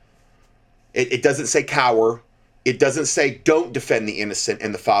behave. It doesn't say cower. It doesn't say don't defend the innocent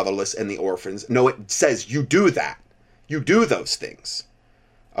and the fatherless and the orphans. No, it says you do that. You do those things.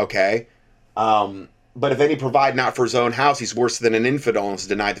 Okay? But if any provide not for his own house, he's worse than an infidel and is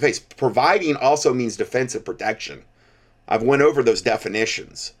denied the faith. Providing also means defensive protection. I've went over those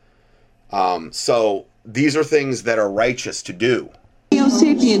definitions. So these are things that are righteous to do.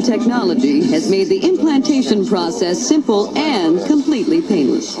 Neo-Sapien technology has made the implantation process simple and completely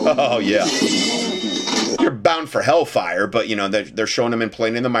painless. Oh, yeah. you're bound for hellfire, but you know, they're showing them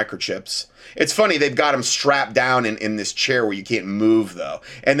implanting the microchips. It's funny, they've got them strapped down in this chair where you can't move though.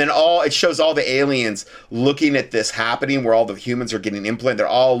 And then it shows all the aliens looking at this happening where all the humans are getting implanted. They're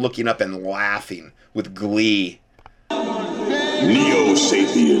all looking up and laughing with glee.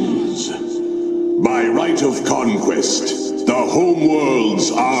 Neo-Sapiens. By right of conquest, the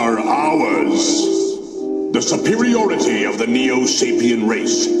homeworlds are ours. The superiority of the Neo-Sapien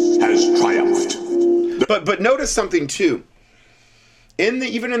race has triumphed. But notice something too.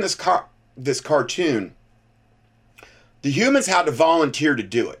 Even in this cartoon, the humans had to volunteer to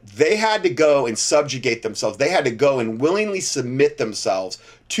do it. They had to go and subjugate themselves. They had to go and willingly submit themselves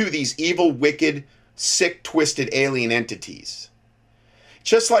to these evil, wicked, sick, twisted alien entities.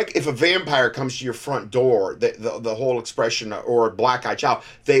 Just like if a vampire comes to your front door, the whole expression, or a black-eyed child,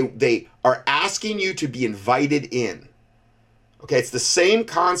 they are asking you to be invited in. Okay, it's the same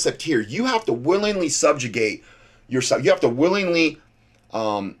concept here. You have to willingly subjugate yourself. You have to willingly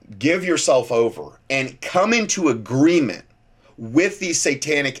give yourself over and come into agreement with these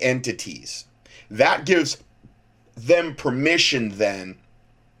satanic entities. That gives them permission then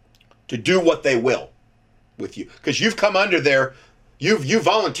to do what they will with you, because you've come under you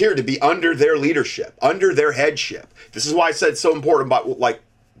volunteered to be under their leadership, under their headship. This is why I said it's so important about, like,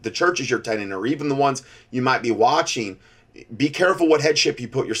 the churches you're attending, or even the ones you might be watching. Be careful what headship you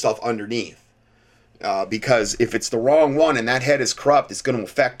put yourself underneath, because if it's the wrong one and that head is corrupt, it's going to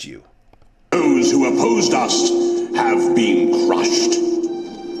affect you. Those who opposed us have been crushed.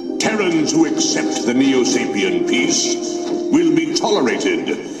 Terrans who accept the Neo-Sapien peace will be tolerated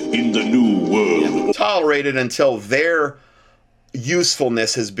in the new world. Tolerated until their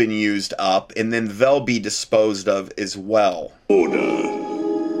usefulness has been used up, and then they'll be disposed of as well. In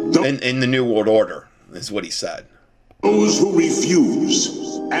the New World Order, is what he said. Those who refuse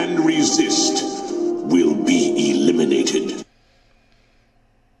and resist will be eliminated.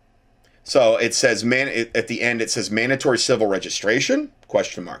 So it says, at the end, it says mandatory civil registration, ?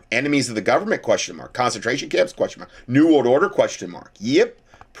 Enemies of the government, ? Concentration camps, ? New World Order, ? Yep.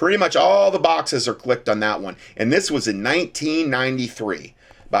 Pretty much all the boxes are clicked on that one. And this was in 1993,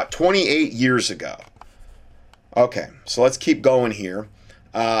 about 28 years ago. Okay, so let's keep going here.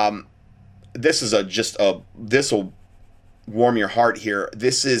 This is this will warm your heart here.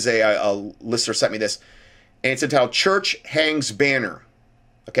 This is a listener sent me this, and it's entitled Church Hangs Banner.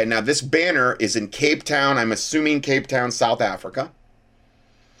 Okay, now this banner is in Cape Town. I'm assuming Cape Town, South Africa.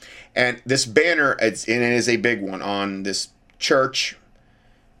 And this banner, it is a big one on this church.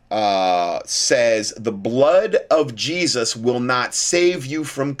 Says, the blood of Jesus will not save you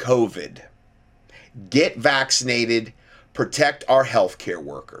from COVID. Get vaccinated, protect our healthcare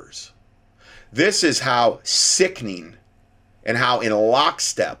workers. This is how sickening and how in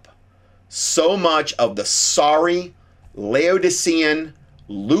lockstep so much of the sorry, Laodicean,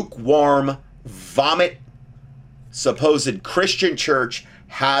 lukewarm, vomit, supposed Christian church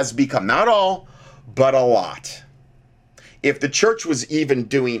has become. Not all, but a lot. If the church was even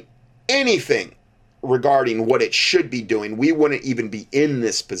doing anything regarding what it should be doing, we wouldn't even be in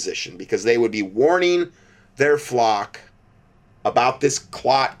this position, because they would be warning their flock about this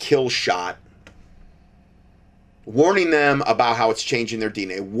clot kill shot, warning them about how it's changing their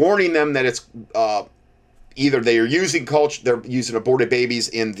DNA, warning them that it's either they are using culture, they're using aborted babies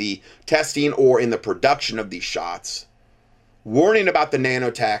in the testing or in the production of these shots, warning about the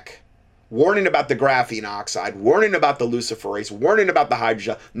nanotech, warning about the graphene oxide, warning about the luciferase, warning about the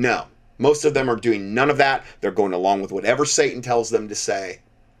hydrogel. No, most of them are doing none of that. They're going along with whatever Satan tells them to say.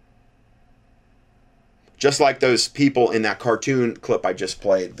 Just like those people in that cartoon clip I just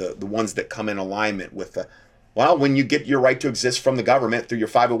played, the ones that come in alignment with the, well, when you get your right to exist from the government through your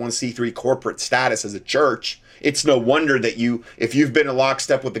 501c3 corporate status as a church, it's no wonder that if you've been in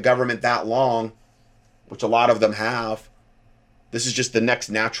lockstep with the government that long, which a lot of them have, this is just the next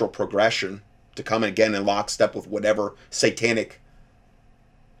natural progression to come again in lockstep with whatever satanic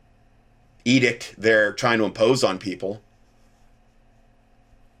edict they're trying to impose on people.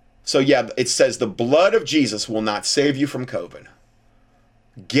 So yeah, it says the blood of Jesus will not save you from COVID.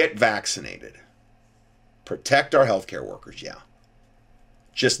 Get vaccinated. Protect our healthcare workers, yeah.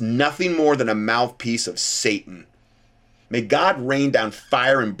 Just nothing more than a mouthpiece of Satan. May God rain down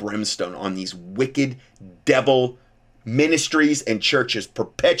fire and brimstone on these wicked devil ministries and churches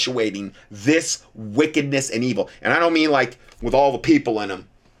perpetuating this wickedness and evil. And I don't mean like with all the people in them,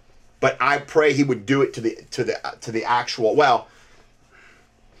 but I pray he would do it to the actual, well,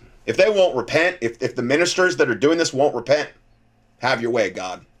 if they won't repent, if the ministers that are doing this won't repent, have your way,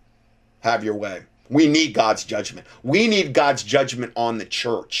 God. Have your way. We need God's judgment. We need God's judgment on the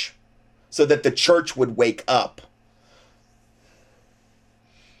church. so that the church would wake up.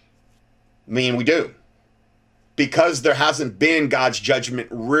 I mean, we do. Because there hasn't been God's judgment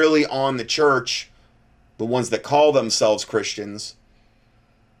really on the church, the ones that call themselves Christians,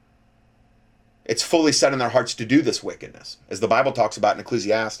 it's fully set in their hearts to do this wickedness, as the Bible talks about in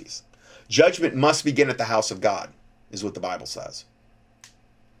Ecclesiastes. Judgment must begin at the house of God, is what the Bible says.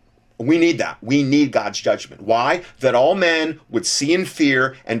 We need that. We need God's judgment. Why? That all men would see and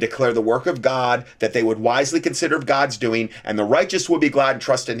fear and declare the work of God, that they would wisely consider of God's doing, and the righteous would be glad and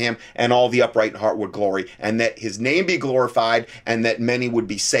trust in him, and all the upright in heart would glory, and that his name be glorified, and that many would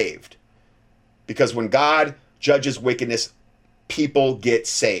be saved. Because when God judges wickedness, people get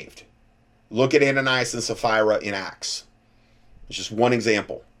saved. Look at Ananias and Sapphira in Acts. It's just one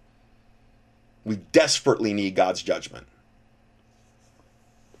example. We desperately need God's judgment.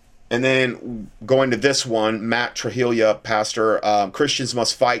 And then going to this one, Matt Trujillo, pastor, Christians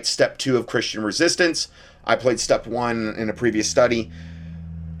must fight, step 2 of Christian resistance. I played step 1 in a previous study.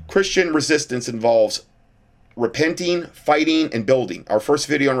 Christian resistance involves repenting, fighting, and building. Our first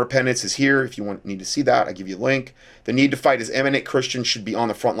video on repentance is here. If you need to see that, I give you a link. The need to fight is imminent. Christians should be on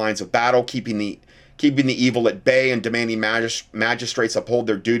the front lines of battle, keeping the evil at bay and demanding magistrates uphold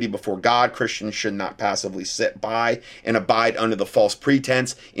their duty before God. Christians should not passively sit by and abide under the false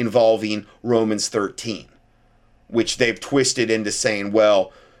pretense involving Romans 13, which they've twisted into saying,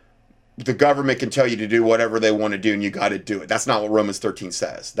 well, the government can tell you to do whatever they want to do and you got to do it. That's not what Romans 13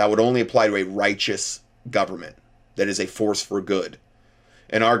 says. That would only apply to a righteous government that is a force for good.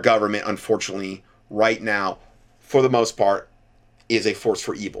 And our government, unfortunately, right now, for the most part, is a force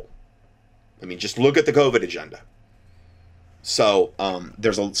for evil. I mean, just look at the COVID agenda. So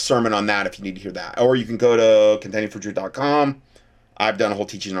there's a sermon on that if you need to hear that. Or you can go to contendingfortruth.com. I've done a whole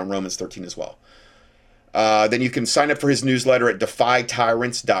teaching on Romans 13 as well. Then you can sign up for his newsletter at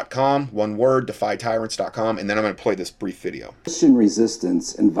defytyrants.com. One word, defytyrants.com. And then I'm going to play this brief video. Christian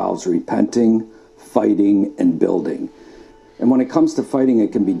resistance involves repenting, fighting, and building. And when it comes to fighting,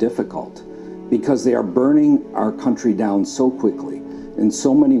 it can be difficult because they are burning our country down so quickly in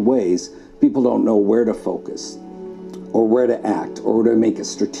so many ways. People don't know where to focus or where to act or to make a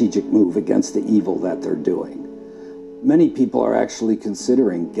strategic move against the evil that they're doing. Many people are actually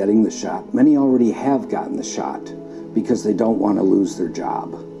considering getting the shot. Many already have gotten the shot because they don't want to lose their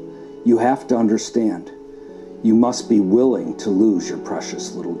job. You have to understand, you must be willing to lose your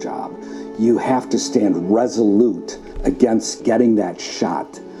precious little job. You have to stand resolute against getting that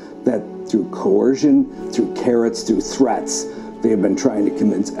shot that through coercion, through carrots, through threats, they have been trying to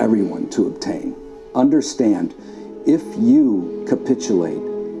convince everyone to obtain. Understand, if you capitulate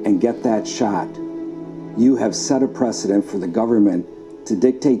and get that shot, you have set a precedent for the government to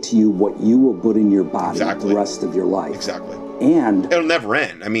dictate to you what you will put in your body the rest of your life. Exactly. And it'll never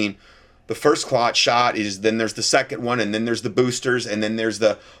end. I mean, the first shot is, then there's the second one, and then there's the boosters, and then there's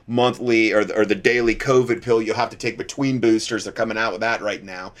the monthly or the daily COVID pill you'll have to take between boosters. They're coming out with that right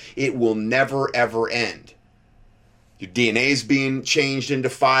now. It will never, ever end. Your DNA's being changed and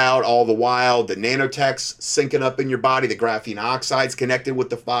defiled all the while. The nanotech's syncing up in your body. The graphene oxide's connected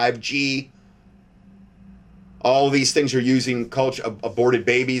with the 5G. All these things are using aborted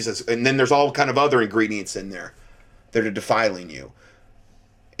babies. And then there's all kind of other ingredients in there that are defiling you.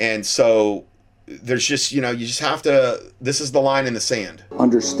 And so there's just, you just have to, this is the line in the sand.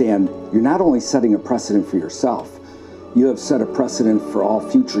 Understand, you're not only setting a precedent for yourself, you have set a precedent for all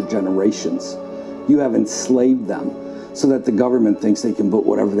future generations. You have enslaved them so that the government thinks they can put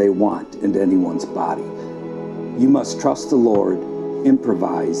whatever they want into anyone's body. You must trust the Lord,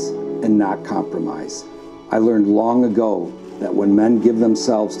 improvise, and not compromise. I learned long ago that when men give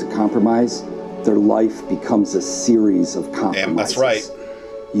themselves to compromise, their life becomes a series of compromises. Yeah, that's right.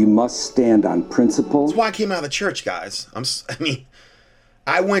 You must stand on principle. That's why I came out of the church, guys.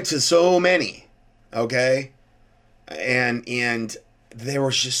 I went to so many, okay? And there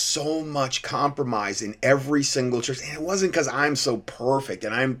was just so much compromise in every single church. And it wasn't because I'm so perfect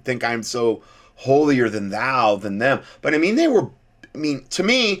and I think I'm so holier than thou than them. But to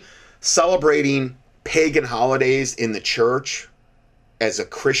me, celebrating pagan holidays in the church as a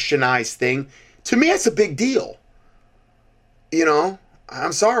Christianized thing, to me, it's a big deal.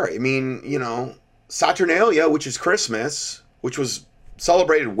 I'm sorry. Saturnalia, which is Christmas, which was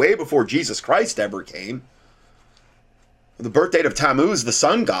celebrated way before Jesus Christ ever came. The birth date of Tammuz, the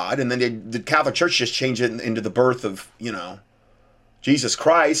sun god, and then the Catholic Church just changed it into the birth of, Jesus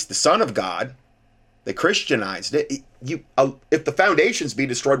Christ, the Son of God. They Christianized it. If the foundations be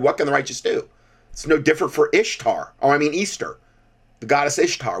destroyed, what can the righteous do? It's no different for Ishtar, Easter, the goddess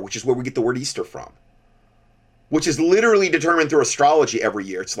Ishtar, which is where we get the word Easter from. which is literally determined through astrology every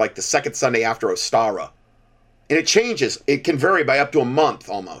year. It's like the second Sunday after Ostara. And it changes. It can vary by up to a month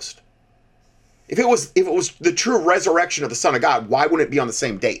almost. If it was the true resurrection of the Son of God, why wouldn't it be on the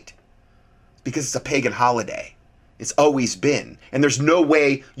same date? Because it's a pagan holiday. It's always been. And there's no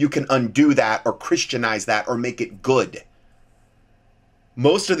way you can undo that or Christianize that or make it good.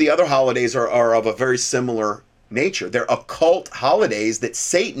 Most of the other holidays are of a very similar nature. They're occult holidays that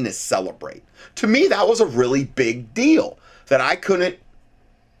Satanists celebrate. To me, that was a really big deal that I couldn't.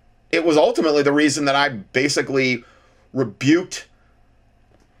 It was ultimately the reason that I basically rebuked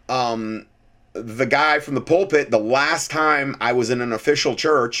the guy from the pulpit the last time I was in an official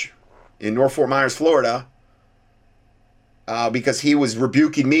church in North Fort Myers, Florida, because he was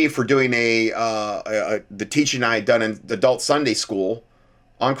rebuking me for doing the teaching I had done in adult Sunday school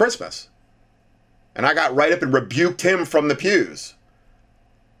on Christmas. And I got right up and rebuked him from the pews.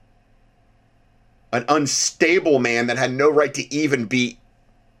 An unstable man that had no right to even be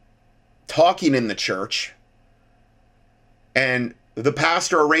talking in the church. And the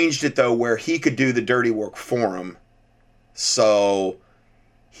pastor arranged it, though, where he could do the dirty work for him so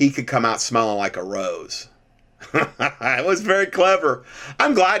he could come out smelling like a rose. It was very clever.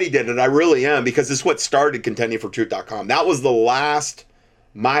 I'm glad he did it. I really am, because it's what started contendingfortruth.com. That was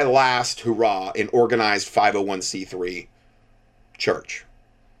my last hurrah in organized 501c3 church.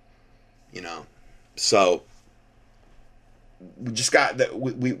 You know, so we just got that.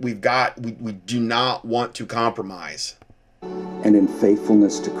 We do not want to compromise. And in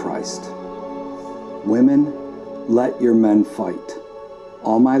faithfulness to Christ. Women, let your men fight.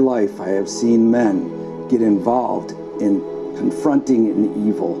 All my life I have seen men get involved in confronting an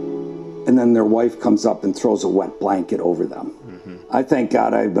evil, and then their wife comes up and throws a wet blanket over them. Mm-hmm. I thank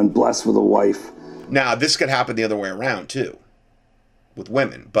God I've been blessed with a wife. Now, this could happen the other way around too, with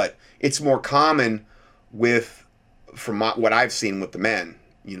women, but it's more common from what I've seen with the men,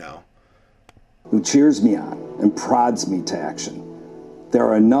 you know. Who cheers me on and prods me to action. There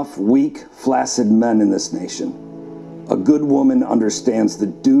are enough weak, flaccid men in this nation. A good woman understands the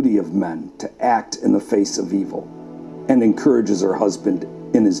duty of men to act in the face of evil and encourages her husband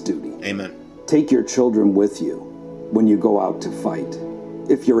in his duty. Amen. Take your children with you when you go out to fight,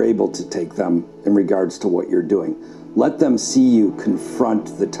 if you're able to take them in regards to what you're doing. Let them see you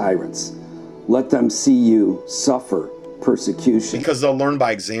confront the tyrants. Let them see you suffer persecution. Because they'll learn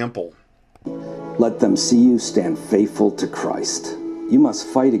by example. Let them see you stand faithful to Christ. You must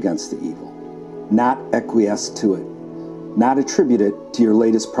fight against the evil, not acquiesce to it, not attribute it to your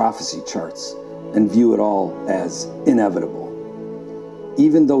latest prophecy charts, and view it all as inevitable.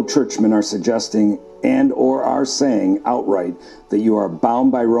 Even though churchmen are suggesting and or are saying outright that you are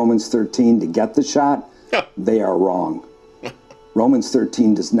bound by Romans 13 to get the shot, they are wrong. Romans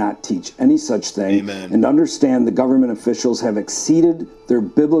 13 does not teach any such thing. Amen. And understand the government officials have exceeded their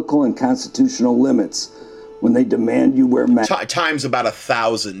biblical and constitutional limits when they demand you wear times about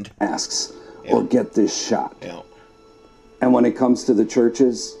 1,000 masks or get this shot. Yeah. And when it comes to the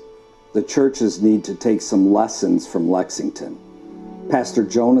churches need to take some lessons from Lexington. Pastor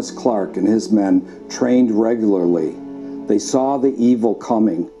Jonas Clark and his men trained regularly. They saw the evil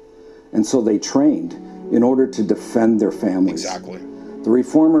coming, and so they trained in order to defend their families. Exactly. The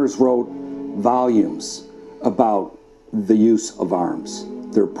reformers wrote volumes about the use of arms,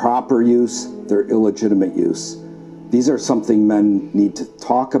 their proper use, their illegitimate use. These are something men need to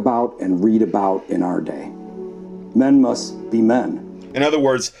talk about and read about in our day. Men must be men. In other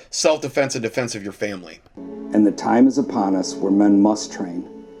words, self-defense and defense of your family. And the time is upon us where men must train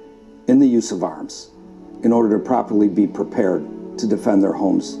in the use of arms in order to properly be prepared to defend their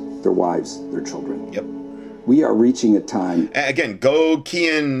homes, their wives, their children. Yep. We are reaching a time. Again, go key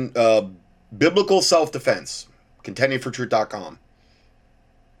in biblical self-defense, contendingfortruth.com.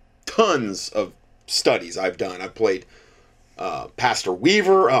 Tons of studies I've done. I've played Pastor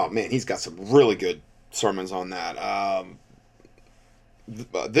Weaver. Oh, man, he's got some really good sermons on that.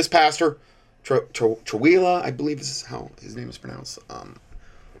 This pastor, Trawila, I believe this is how his name is pronounced.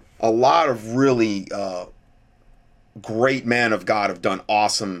 A lot of really great men of God have done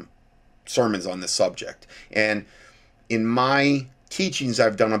awesome sermons on this subject. And in my teachings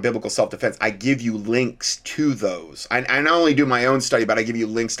I've done on biblical self-defense, I give you links to those. I not only do my own study, but I give you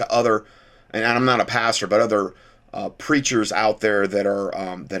links to other, and I'm not a pastor, but other preachers out there that are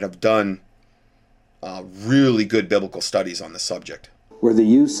that have done really good biblical studies on this subject. Where the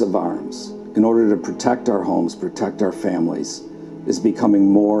use of arms in order to protect our homes, protect our families, is becoming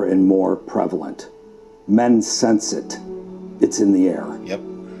more and more prevalent. Men sense it. It's in the air. Yep.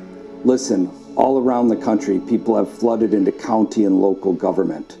 Listen, all around the country, people have flooded into county and local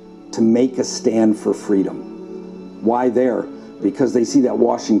government to make a stand for freedom. Why there? Because they see that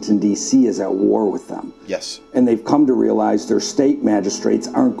Washington, D.C. is at war with them. Yes. And they've come to realize their state magistrates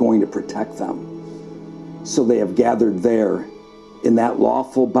aren't going to protect them. So they have gathered there in that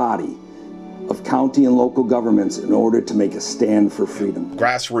lawful body of county and local governments in order to make a stand for freedom.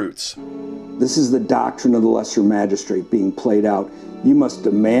 Grassroots. This is the doctrine of the lesser magistrate being played out. You must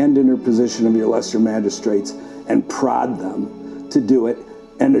demand interposition of your lesser magistrates and prod them to do it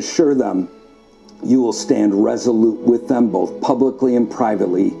and assure them you will stand resolute with them both publicly and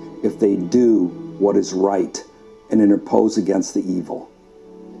privately if they do what is right and interpose against the evil.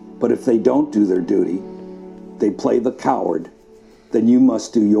 But if they don't do their duty, they play the coward, then you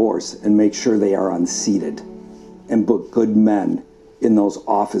must do yours and make sure they are unseated and put good men in those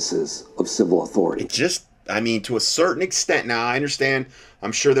offices of civil authority. To a certain extent, now I understand,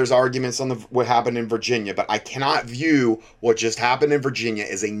 I'm sure there's arguments on what happened in Virginia, but I cannot view what just happened in Virginia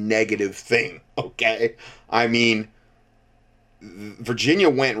as a negative thing, okay? I mean, Virginia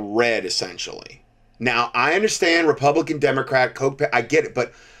went red, essentially. Now, I understand Republican, Democrat, I get it,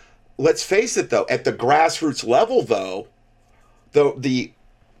 but let's face it, though, at the grassroots level, though, the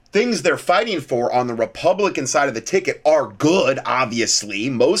things they're fighting for on the Republican side of the ticket are good, obviously,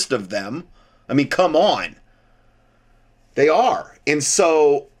 most of them. I mean, come on. They are. And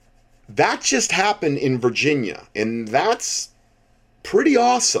so that just happened in Virginia, and that's pretty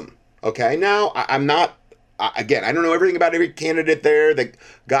awesome. Okay, now I don't know everything about every candidate there that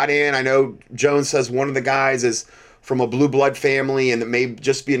got in. I know Jones says one of the guys is from a blue blood family, and it may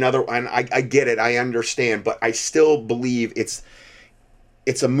just be another, and I get it, I understand, but I still believe it's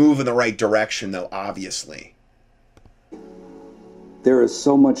a move in the right direction, though, obviously. There is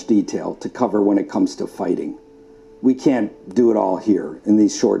so much detail to cover when it comes to fighting. We can't do it all here in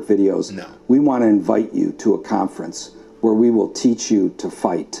these short videos. No. We want to invite you to a conference where we will teach you to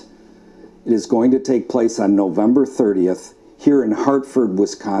fight. It is going to take place on November 30th here in Hartford,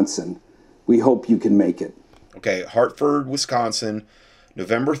 Wisconsin. We hope you can make it. Okay, Hartford, Wisconsin,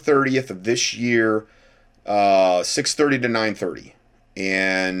 November 30th of this year, 6:30 to 9:30.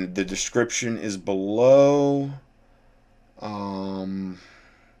 And the description is below.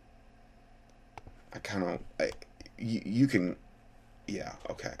 You can, yeah,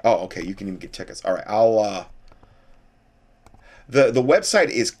 okay. Oh, okay, you can even get tickets. All right, the website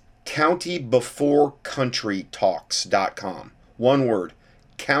is countybeforecountrytalks.com. One word,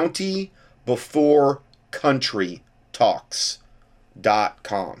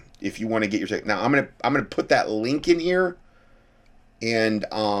 countybeforecountrytalks.com. If you want to get your ticket. Now, I'm gonna put that link in here, and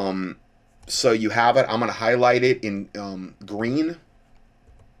so you have it. I'm gonna highlight it in green.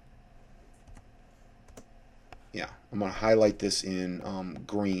 Yeah, I'm going to highlight this in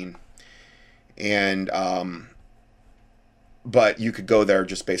green. And, but you could go there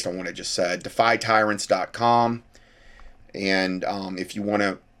just based on what I just said. DefyTyrants.com. And if you want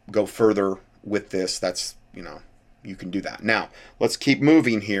to go further with this, that's, you can do that. Now, let's keep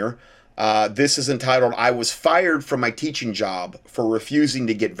moving here. This is entitled, I Was Fired from My Teaching Job for Refusing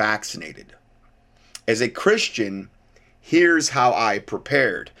to Get Vaccinated. As a Christian, here's how I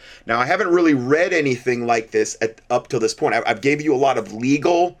prepared. Now, I haven't really read anything like this up to this point. I've gave you a lot of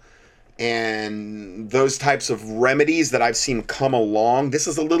legal and those types of remedies that I've seen come along. This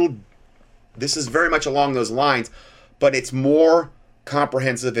is very much along those lines, but it's more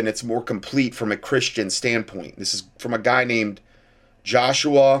comprehensive and it's more complete from a Christian standpoint. This is from a guy named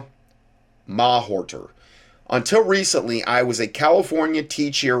Joshua Mahorter. Until recently, I was a California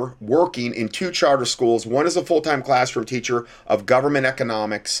teacher working in 2 charter schools. One is a full-time classroom teacher of government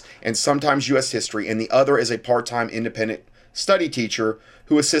economics and sometimes U.S. history, and the other is a part-time independent study teacher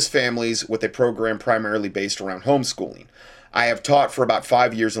who assists families with a program primarily based around homeschooling. I have taught for about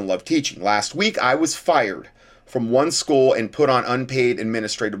 5 years and love teaching. Last week, I was fired from one school and put on unpaid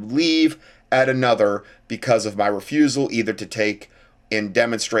administrative leave at another because of my refusal either to take and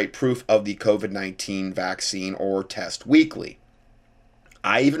demonstrate proof of the COVID-19 vaccine or test weekly.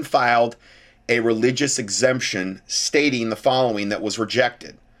 I even filed a religious exemption stating the following that was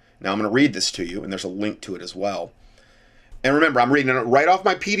rejected. Now I'm going to read this to you, and there's a link to it as well. And remember, I'm reading it right off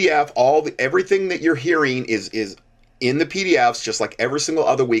my PDF. Everything that you're hearing is in the PDFs, just like every single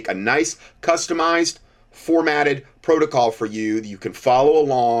other week. A nice, customized, formatted protocol for you. You can follow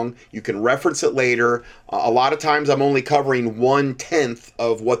along. You can reference it later. A lot of times I'm only covering 1/10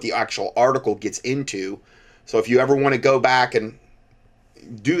 of what the actual article gets into. So if you ever want to go back and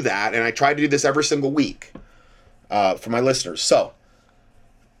do that, and I try to do this every single week for my listeners. So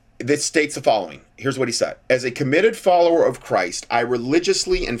this states the following. Here's what he said. As a committed follower of Christ, I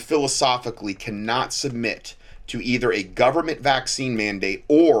religiously and philosophically cannot submit to either a government vaccine mandate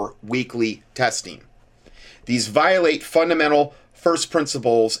or weekly testing. These violate fundamental first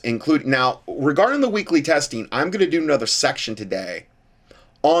principles, including, now, regarding the weekly testing, I'm going to do another section today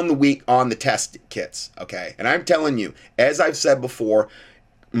on the test kits, okay? And I'm telling you, as I've said before,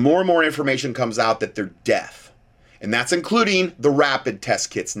 more and more information comes out that they're death. And that's including the rapid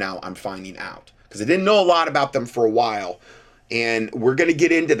test kits now, I'm finding out. Because I didn't know a lot about them for a while. And we're going to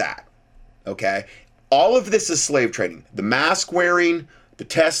get into that, okay? All of this is slave trading. The mask wearing, the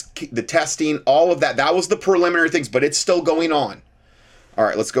testing, all of that. That was the preliminary things, but it's still going on. All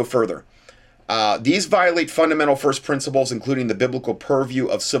right, let's go further. These violate fundamental first principles, including the biblical purview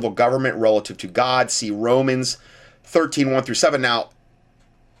of civil government relative to God. See Romans 13:1 through 7. Now,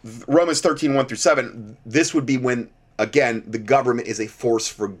 Romans 13:1 through 7, this would be when, again, the government is a force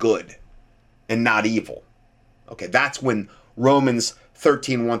for good and not evil. Okay, that's when Romans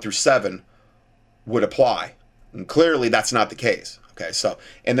 13:1 through 7 would apply. And clearly that's not the case. Okay, so,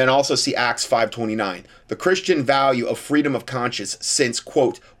 and then also see Acts 5:29. The Christian value of freedom of conscience, since,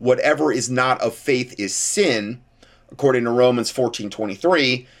 quote, whatever is not of faith is sin, according to Romans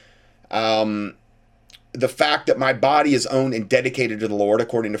 14:23. The fact that my body is owned and dedicated to the Lord,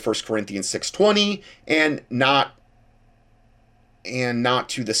 according to 1 Corinthians 6:20, and not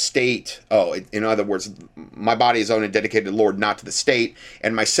to the state. Oh, in other words, my body is owned and dedicated to the Lord, not to the state,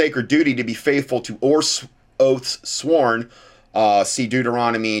 and my sacred duty to be faithful to oaths sworn. See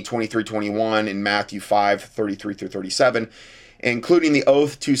Deuteronomy 23:21 and Matthew 5:33 through 37, including the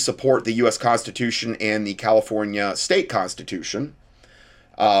oath to support the U.S. Constitution and the California State Constitution.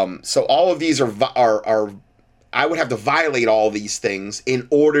 So all of these are I would have to violate all these things in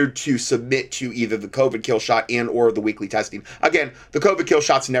order to submit to either the COVID kill shot and or the weekly testing. Again, the COVID kill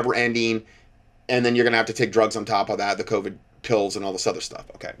shot's never ending, and then you're going to have to take drugs on top of that, the COVID pills and all this other stuff,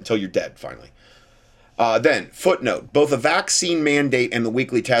 okay, until you're dead, finally. Then, footnote, both the vaccine mandate and the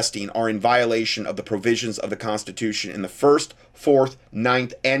weekly testing are in violation of the provisions of the Constitution in the 1st, 4th,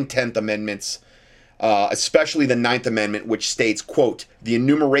 9th, and 10th Amendments, especially the 9th Amendment, which states, quote, the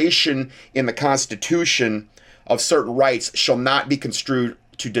enumeration in the Constitution of certain rights shall not be construed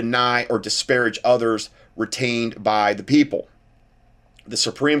to deny or disparage others retained by the people. The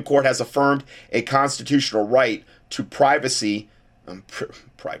Supreme Court has affirmed a constitutional right to privacy.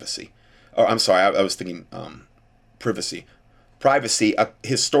 Oh, I'm sorry, I was thinking privacy. Privacy,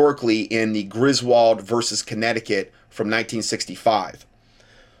 historically in the Griswold versus Connecticut from 1965.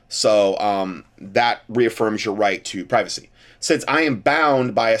 So that reaffirms your right to privacy. Since I am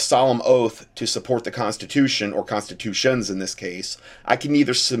bound by a solemn oath to support the Constitution, or constitutions in this case, I can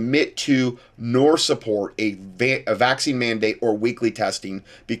neither submit to nor support a vaccine mandate or weekly testing,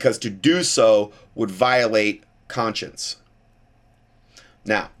 because to do so would violate conscience.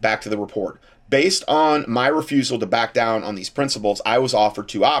 Now, back to the report. Based on my refusal to back down on these principles, I was offered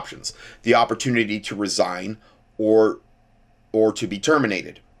two options: the opportunity to resign or to be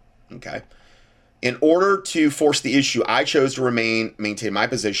terminated. Okay. In order to force the issue, I chose to maintain my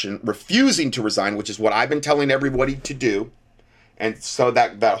position, refusing to resign, which is what I've been telling everybody to do. And so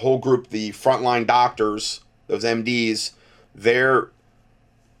that whole group, the frontline doctors, those MDs, they're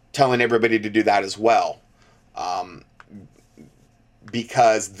telling everybody to do that as well.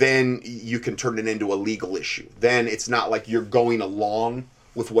 Because then you can turn it into a legal issue. Then it's not like you're going along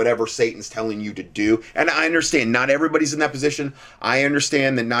with whatever Satan's telling you to do. And I understand not everybody's in that position. I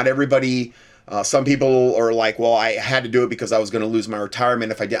understand that not everybody, some people are like, well, I had to do it because I was going to lose my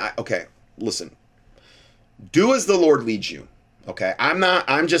retirement if I did. Okay, listen. Do as the Lord leads you. Okay, I'm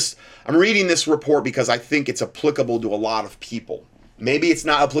reading this report because I think it's applicable to a lot of people. Maybe it's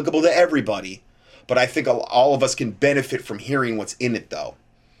not applicable to everybody, but I think all of us can benefit from hearing what's in it, though.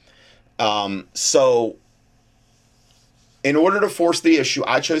 So, in order to force the issue,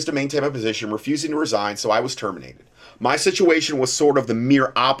 I chose to maintain my position, refusing to resign, so I was terminated. My situation was sort of the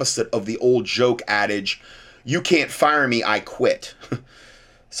mere opposite of the old joke adage, you can't fire me, I quit.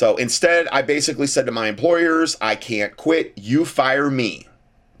 So instead, I basically said to my employers, I can't quit, you fire me,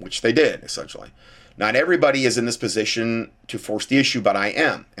 which they did, essentially. Not everybody is in this position to force the issue, but I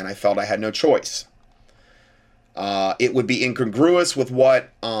am, and I felt I had no choice. It would be incongruous with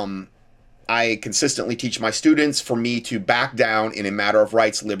what I consistently teach my students for me to back down in a matter of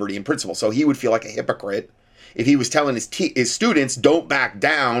rights, liberty, and principle. So he would feel like a hypocrite if he was telling his students, don't back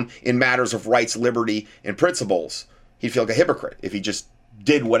down in matters of rights, liberty, and principles. He'd feel like a hypocrite if he just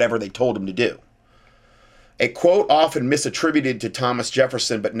did whatever they told him to do. A quote often misattributed to Thomas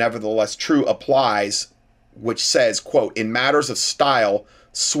Jefferson, but nevertheless true, applies, which says, quote, in matters of style,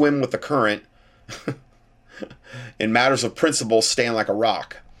 swim with the current. In matters of principle, stand like a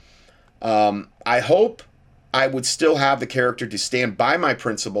rock. I hope I would still have the character to stand by my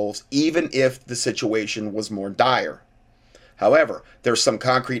principles even if the situation was more dire. However, there's some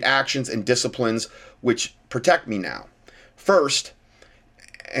concrete actions and disciplines which protect me now. First,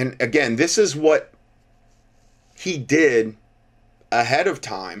 and again, this is what he did ahead of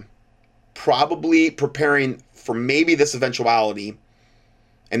time, probably preparing for maybe this eventuality,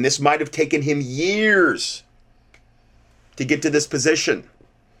 and this might have taken him years to get to this position.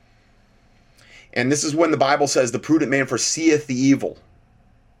 And this is when the Bible says, the prudent man foreseeth the evil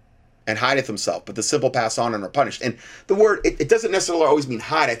and hideth himself, but the simple pass on and are punished. And the word, it doesn't necessarily always mean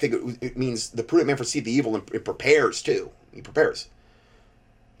hide. I think it means the prudent man foreseeth the evil, and it prepares too. He prepares.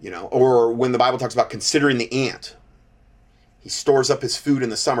 You know, or when the Bible talks about considering the ant, he stores up his food in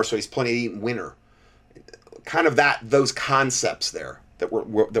the summer so he's plenty to eat in winter. Kind of those concepts there that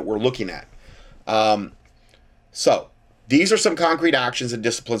we're looking at. So these are some concrete actions and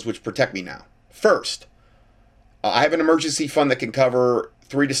disciplines which protect me now. First, I have an emergency fund that can cover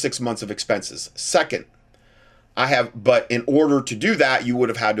 3 to 6 months of expenses. Second, but in order to do that, you would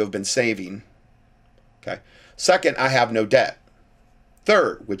have had to have been saving. Okay. Second, I have no debt.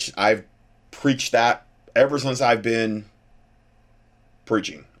 Third, which I've preached that ever since I've been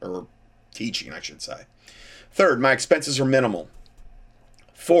preaching, or teaching, I should say. Third, my expenses are minimal.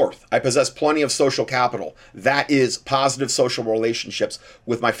 Fourth, I possess plenty of social capital. That is positive social relationships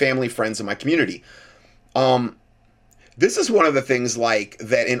with my family, friends, and my community. This is one of the things like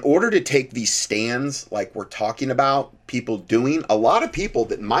that in order to take these stands, like we're talking about people doing, a lot of people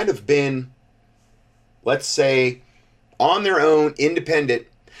that might have been, let's say, on their own, independent,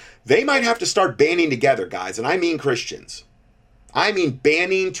 they might have to start banding together, guys. And I mean Christians. I mean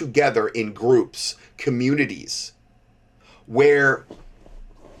banding together in groups, communities, where,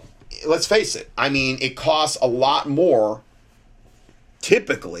 let's face it, I mean, it costs a lot more,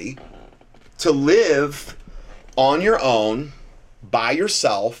 typically, to live on your own, by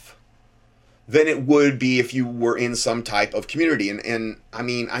yourself, than it would be if you were in some type of community. And I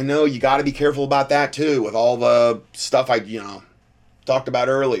mean, I know you got to be careful about that too, with all the stuff I, talked about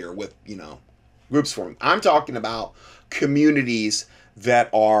earlier with, groups forming. I'm talking about communities that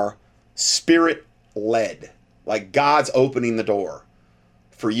are spirit-led, like God's opening the door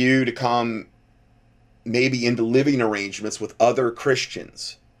for you to come maybe into living arrangements with other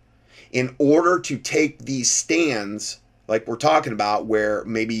Christians in order to take these stands like we're talking about, where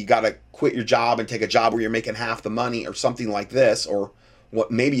maybe you got to quit your job and take a job where you're making half the money or something like this, or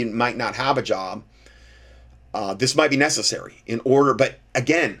what, maybe you might not have a job. This might be necessary in order, but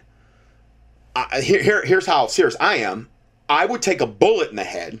again, here's how serious I am. I would take a bullet in the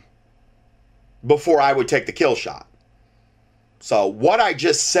head before I would take the kill shot. So what I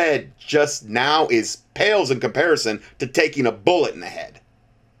just said just now pales in comparison to taking a bullet in the head.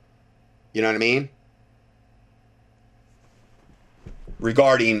 You know what I mean?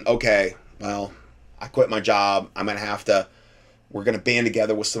 Regarding, okay, well, I quit my job. We're going to band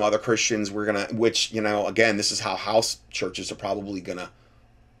together with some other Christians. Which, again, this is how house churches are probably going to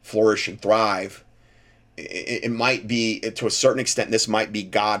flourish and thrive. It might be, to a certain extent, this might be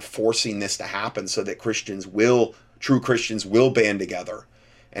God forcing this to happen so that true Christians will band together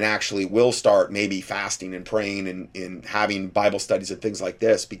and actually will start maybe fasting and praying and having Bible studies and things like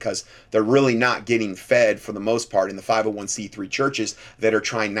this, because they're really not getting fed for the most part in the 501c3 churches that are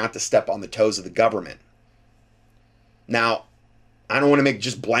trying not to step on the toes of the government. Now, I don't want to make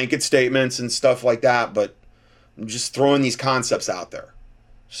just blanket statements and stuff like that, but I'm just throwing these concepts out there.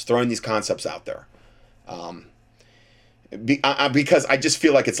 Because I just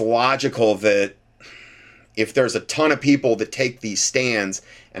feel like it's logical that if there's a ton of people that take these stands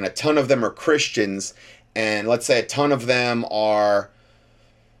and a ton of them are Christians, and let's say a ton of them are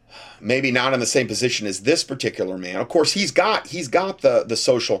maybe not in the same position as this particular man. Of course, he's got the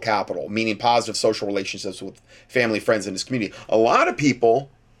social capital, meaning positive social relationships with family, friends, and his community. A lot of people,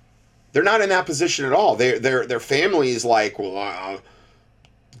 they're not in that position at all. Their family is like, well,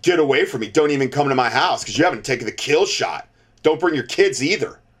 get away from me. Don't even come to my house because you haven't taken the kill shot. Don't bring your kids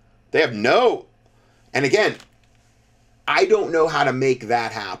either. They have no. And again, I don't know how to make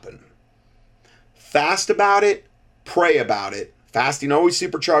that happen. Fast about it, pray about it. Fasting always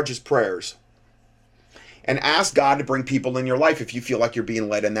supercharges prayers. And ask God to bring people in your life if you feel like you're being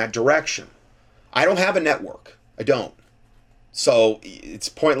led in that direction. I don't have a network. I don't. So it's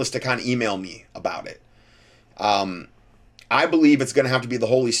pointless to kind of email me about it. I believe it's going to have to be the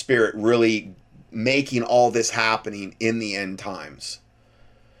Holy Spirit really making all this happening in the end times.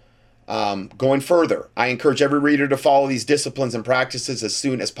 Going further, I encourage every reader to follow these disciplines and practices as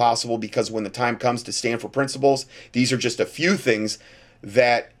soon as possible, because when the time comes to stand for principles, these are just a few things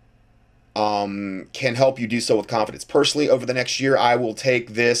that can help you do so with confidence. Personally, over the next year, I will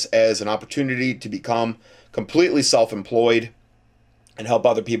take this as an opportunity to become completely self-employed and help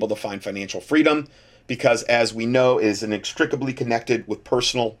other people to find financial freedom, because as we know, it is inextricably connected with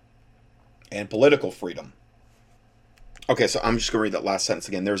personal and political freedom. Okay, so I'm just going to read that last sentence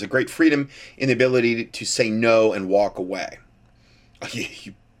again. There's a great freedom in the ability to say no and walk away.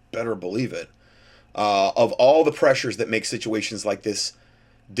 You better believe it. Of all the pressures that make situations like this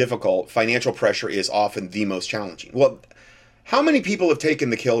difficult, financial pressure is often the most challenging. Well, how many people have taken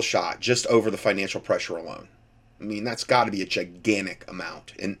the kill shot just over the financial pressure alone? I mean, that's got to be a gigantic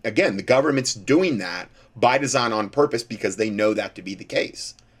amount. And again, the government's doing that by design on purpose because they know that to be the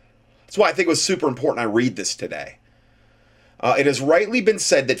case. That's why I think it was super important I read this today. It has rightly been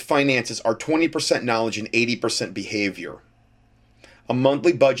said that finances are 20% knowledge and 80% behavior. A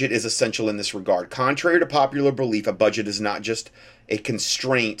monthly budget is essential in this regard. Contrary to popular belief, a budget is not just a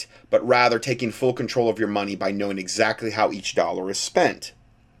constraint, but rather taking full control of your money by knowing exactly how each dollar is spent.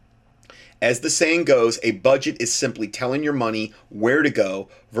 As the saying goes, a budget is simply telling your money where to go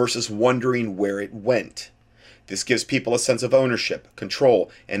versus wondering where it went. This gives people a sense of ownership, control,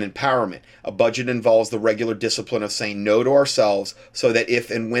 and empowerment. A budget involves the regular discipline of saying no to ourselves so that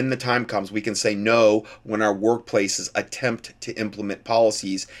if and when the time comes, we can say no when our workplaces attempt to implement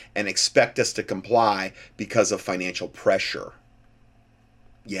policies and expect us to comply because of financial pressure.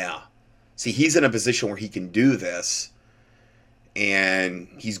 Yeah. See, he's in a position where he can do this, and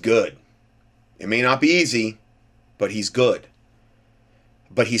he's good. It may not be easy, but he's good.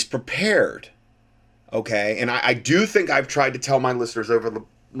 But he's prepared. Okay, and I do think I've tried to tell my listeners over the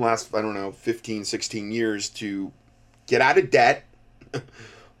last, 15, 16 years to get out of debt.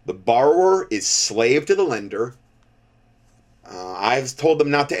 The borrower is slave to the lender. I've told them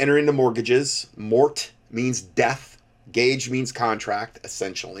not to enter into mortgages. Mort means death. Gage means contract,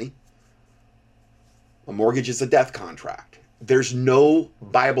 essentially. A mortgage is a death contract. There's no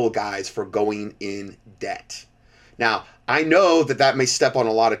Bible guides for going in debt. Now, I know that may step on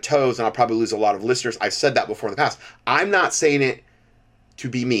a lot of toes and I'll probably lose a lot of listeners. I've said that before in the past. I'm not saying it to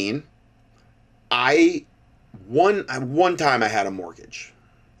be mean. One time I had a mortgage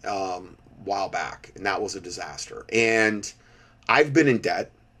a while back, and that was a disaster. And I've been in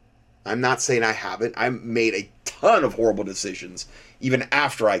debt. I'm not saying I haven't. I made a ton of horrible decisions even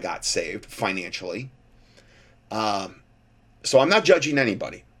after I got saved financially. So I'm not judging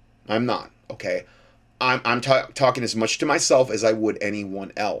anybody. I'm not, okay? I'm talking as much to myself as I would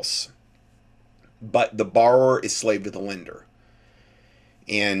anyone else. But the borrower is slave to the lender.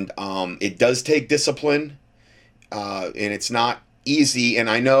 And it does take discipline. And it's not easy. And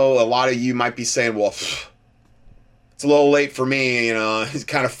I know a lot of you might be saying, well, it's a little late for me. It's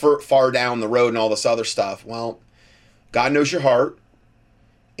kind of far down the road and all this other stuff. Well, God knows your heart.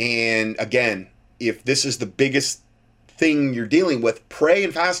 And again, if this is the biggest thing you're dealing with, pray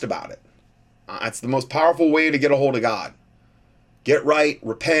and fast about it. It's the most powerful way to get a hold of God. Get right,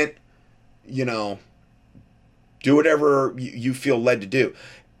 repent, do whatever you feel led to do.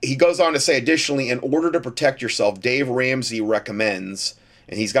 He goes on to say, additionally, in order to protect yourself, Dave Ramsey recommends,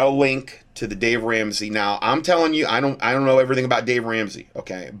 and he's got a link to the Dave Ramsey. Now, I'm telling you, I don't know everything about Dave Ramsey,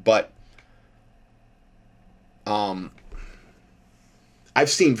 okay? But I've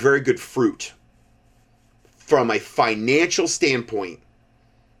seen very good fruit from a financial standpoint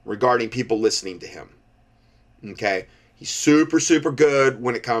regarding people listening to him. Okay? He's super, super good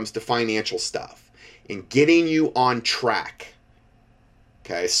when it comes to financial stuff and getting you on track.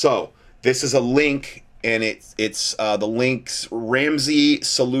 Okay, so this is a link, and it's the link's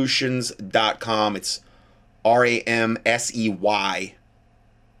RamseySolutions.com. It's RAMSEY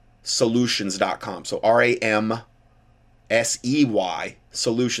Solutions.com. So RAMSEY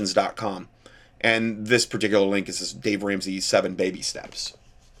Solutions.com. And this particular link is Dave Ramsey's 7 Baby Steps.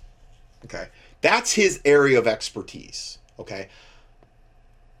 Okay, that's his area of expertise. Okay,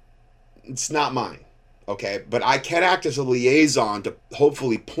 it's not mine. Okay, but I can act as a liaison to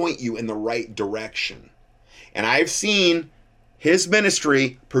hopefully point you in the right direction. And I've seen his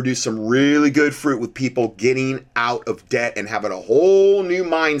ministry produce some really good fruit with people getting out of debt and having a whole new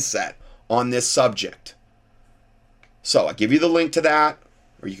mindset on this subject. So I'll give you the link to that,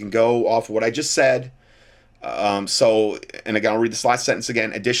 or you can go off of what I just said. And again, I'll read this last sentence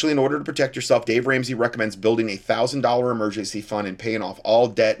again. Additionally, in order to protect yourself, Dave Ramsey recommends building a $1,000 emergency fund and paying off all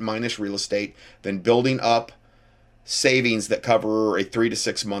debt minus real estate, then building up savings that cover a 3 to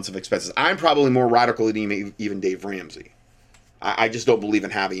 6 months of expenses. I'm probably more radical than even Dave Ramsey. I just don't believe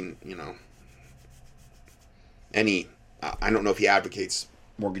in having, any, I don't know if he advocates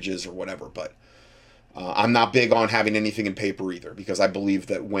mortgages or whatever, but I'm not big on having anything in paper either, because I believe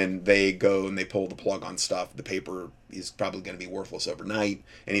that when they go and they pull the plug on stuff, the paper is probably going to be worthless overnight.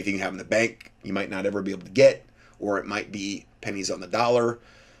 Anything you have in the bank, you might not ever be able to get, or it might be pennies on the dollar.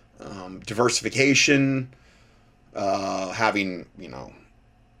 Diversification, having,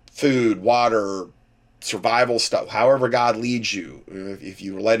 food, water, survival stuff, however God leads you, if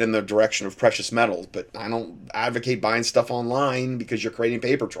you're led in the direction of precious metals. But I don't advocate buying stuff online because you're creating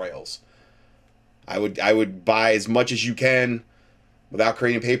paper trails. I would buy as much as you can without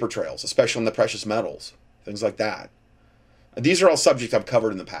creating paper trails, especially in the precious metals, things like that. These are all subjects I've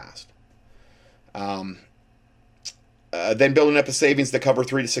covered in the past. Then building up a savings that cover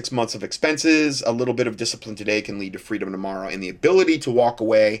 3 to 6 months of expenses. A little bit of discipline today can lead to freedom tomorrow, and the ability to walk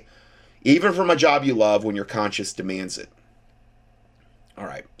away even from a job you love when your conscience demands it. All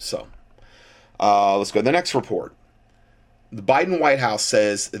right, so let's go to the next report. The Biden White House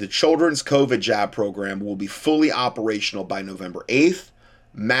says that the children's COVID jab program will be fully operational by November 8th.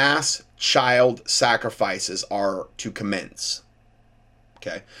 Mass child sacrifices are to commence.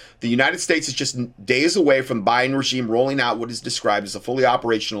 Okay. The United States is just days away from the Biden regime rolling out what is described as a fully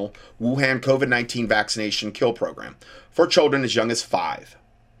operational Wuhan COVID-19 vaccination kill program for children as young as 5.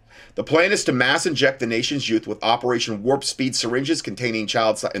 The plan is to mass inject the nation's youth with Operation Warp Speed syringes containing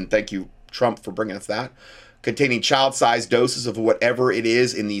and thank you, Trump, for bringing us that, containing child-sized doses of whatever it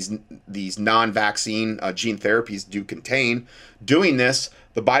is in these non-vaccine gene therapies do contain. Doing this,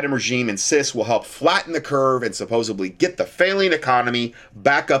 the Biden regime insists, will help flatten the curve and supposedly get the failing economy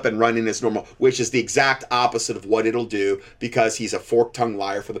back up and running as normal, which is the exact opposite of what it'll do, because he's a fork-tongued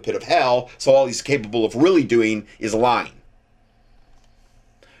liar for the pit of hell, so all he's capable of really doing is lying.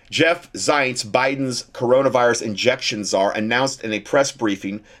 Jeff Zients, Biden's coronavirus injection czar, announced in a press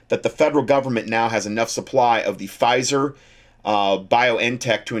briefing that the federal government now has enough supply of the Pfizer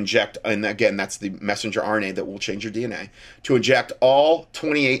BioNTech to inject, and again, that's the messenger RNA that will change your DNA, to inject all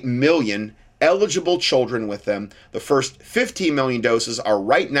 28 million eligible children with them. The first 15 million doses are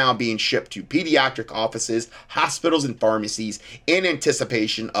right now being shipped to pediatric offices, hospitals, and pharmacies in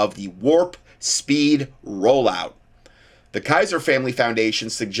anticipation of the Warp Speed rollout. The Kaiser Family Foundation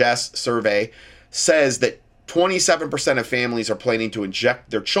survey says that 27% of families are planning to inject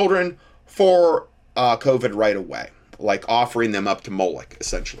their children for COVID right away, like offering them up to Moloch,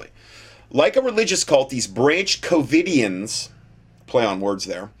 essentially. Like a religious cult, these branch COVIDians, play on words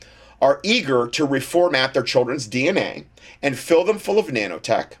there, are eager to reformat their children's DNA and fill them full of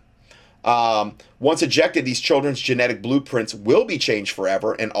nanotech. Once ejected, these children's genetic blueprints will be changed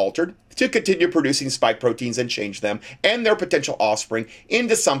forever and altered to continue producing spike proteins and change them and their potential offspring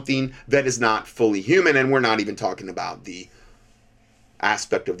into something that is not fully human. And we're not even talking about the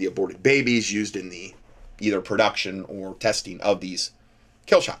aspect of the aborted babies used in the either production or testing of these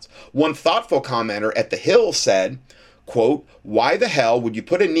kill shots. One thoughtful commenter at The Hill said, quote, "Why the hell would you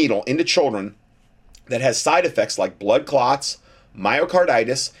put a needle into children that has side effects like blood clots,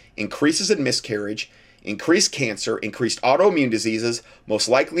 myocarditis, increases in miscarriage, increased cancer, increased autoimmune diseases, most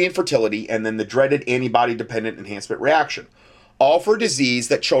likely infertility, and then the dreaded antibody-dependent enhancement reaction, all for disease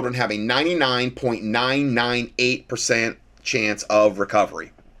that children have a 99.998% chance of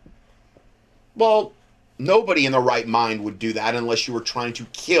recovery?" Well, nobody in their right mind would do that unless you were trying to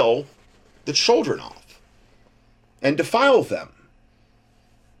kill the children off and defile them.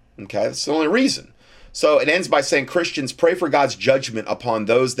 Okay, that's the only reason. So it ends by saying, Christians, pray for God's judgment upon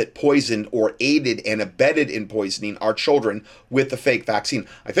those that poisoned or aided and abetted in poisoning our children with the fake vaccine.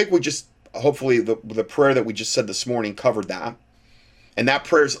 I think we just, hopefully the prayer that we just said this morning covered that. And that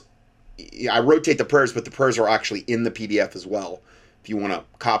prayer's, I rotate the prayers, but the prayers are actually in the PDF as well. If you want to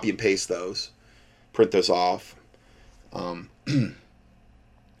copy and paste those, print those off.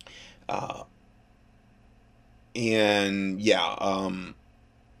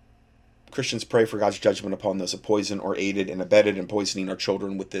 Christians pray for God's judgment upon those that poisoned or aided and abetted in poisoning our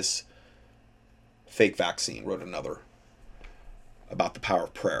children with this fake vaccine. Wrote another about the power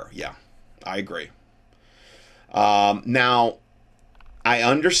of prayer. Yeah, I agree. Now, I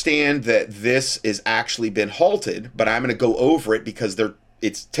understand that this has actually been halted, but I'm going to go over it because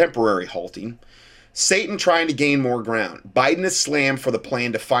it's temporary halting. Satan trying to gain more ground. Biden is slammed for the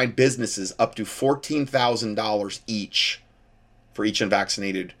plan to fine businesses up to $14,000 each for each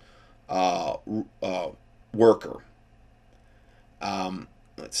unvaccinated worker.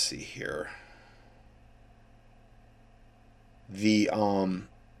 Let's see here. The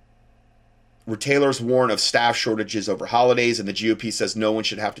retailers warn of staff shortages over holidays, and the GOP says no one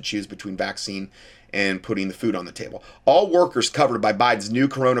should have to choose between vaccine and putting the food on the table. All workers covered by Biden's new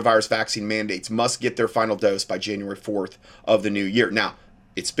coronavirus vaccine mandates must get their final dose by January 4th of the new year. Now,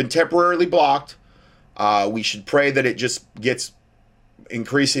 it's been temporarily blocked We should pray that it just gets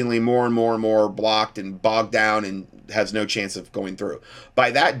increasingly more and more and more blocked and bogged down and has no chance of going through.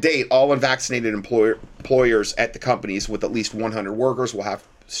 By that date, all unvaccinated employers at the companies with at least 100 workers will have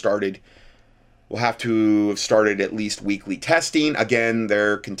to have started at least weekly testing. Again,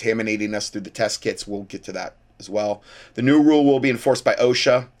 they're contaminating us through the test kits. We'll get to that as well. The new rule will be enforced by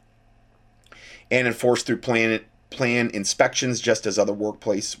OSHA and enforced through plan inspections, just as other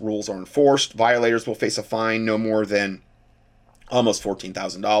workplace rules are enforced. Violators will face a fine no more than almost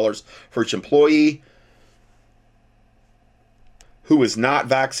 $14,000 for each employee who is not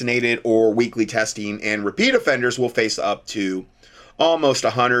vaccinated or weekly testing, and repeat offenders will face up to almost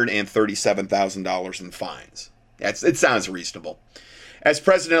 $137,000 in fines. It sounds reasonable. As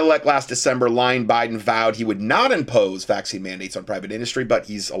president-elect last December, lying Biden vowed he would not impose vaccine mandates on private industry, but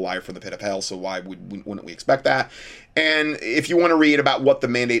he's a liar from the pit of hell, so wouldn't we expect that? And if you want to read about what the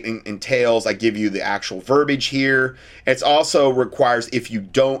mandate entails, I give you the actual verbiage here. It also requires if you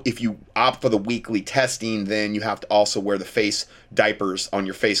opt for the weekly testing, then you have to also wear the face diapers on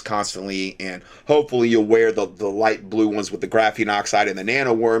your face constantly, and hopefully you'll wear the light blue ones with the graphene oxide and the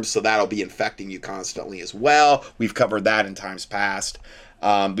nanoworms, so that'll be infecting you constantly as well. We've covered that in times past.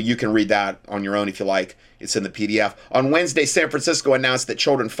 But you can read that on your own if you like. It's in the PDF. On Wednesday, San Francisco announced that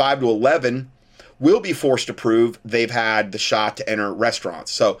children 5 to 11 will be forced to prove they've had the shot to enter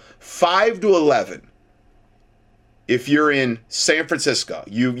restaurants. So 5 to 11, if you're in San Francisco,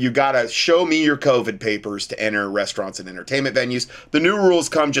 you got to show me your COVID papers to enter restaurants and entertainment venues. The new rules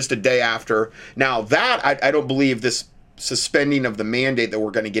come just a day after. Now that, I don't believe this suspending of the mandate that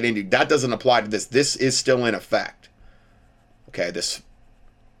we're going to get into, that doesn't apply to this. This is still in effect. Okay, this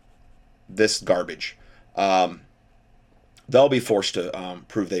garbage. They'll be forced to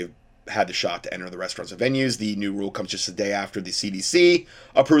prove they've had the shot to enter the restaurants and venues. The new rule comes just a day after the CDC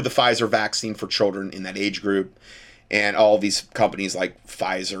approved the Pfizer vaccine for children in that age group. And all these companies like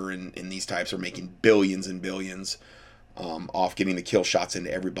Pfizer and these types are making billions and billions off getting the kill shots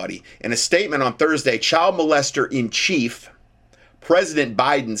into everybody. In a statement on Thursday, child molester in chief, President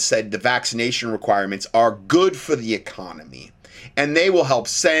Biden said the vaccination requirements are good for the economy and they will help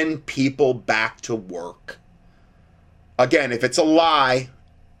send people back to work. Again, if it's a lie,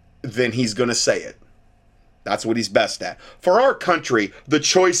 then he's going to say it. That's what he's best at. For our country, the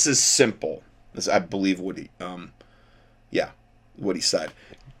choice is simple. That's, I believe, what he said.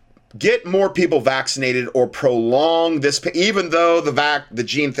 Get more people vaccinated or prolong this. Even though the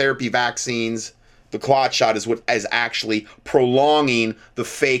gene therapy vaccines, the clot shot is what is actually prolonging the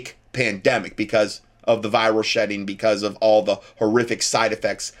fake pandemic because of the viral shedding, because of all the horrific side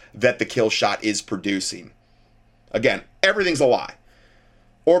effects that the kill shot is producing. Again, everything's a lie.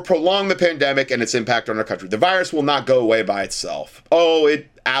 Or prolong the pandemic and its impact on our country. The virus will not go away by itself. Oh, it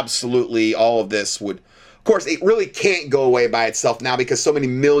absolutely, all of this would. Of course, it really can't go away by itself now because so many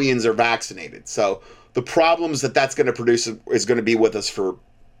millions are vaccinated. So the problems that's going to produce is going to be with us for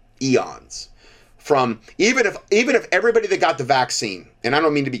eons. From even if everybody that got the vaccine, and I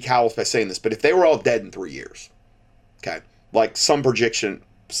don't mean to be callous by saying this, but if they were all dead in 3 years, okay, like some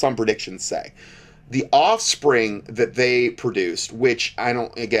predictions say, the offspring that they produced, which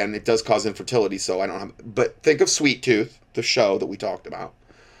it does cause infertility, so I don't have, but think of Sweet Tooth, the show that we talked about.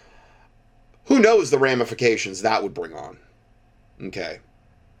 Who knows the ramifications that would bring on? Okay.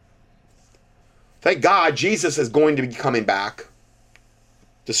 Thank God Jesus is going to be coming back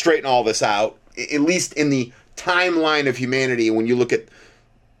to straighten all this out, at least in the timeline of humanity. When you look at,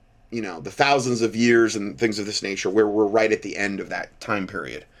 the thousands of years and things of this nature, where we're right at the end of that time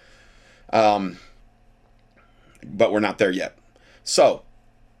period. But we're not there yet. So,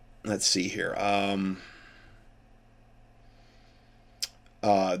 let's see here.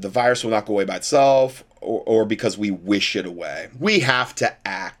 The virus will not go away by itself or because we wish it away. We have to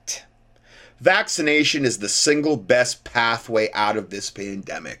act. Vaccination is the single best pathway out of this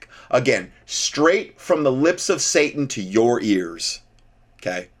pandemic. Again, straight from the lips of Satan to your ears.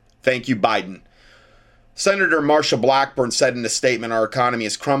 Okay? Thank you, Biden. Senator Marsha Blackburn said in a statement, our economy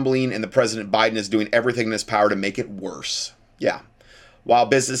is crumbling and the President Biden is doing everything in his power to make it worse. Yeah. While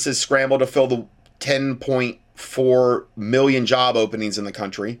businesses scramble to fill the 10.4 million job openings in the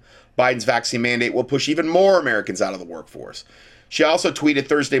country, Biden's vaccine mandate will push even more Americans out of the workforce. She also tweeted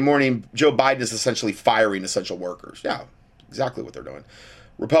Thursday morning, Joe Biden is essentially firing essential workers. Yeah, exactly what they're doing.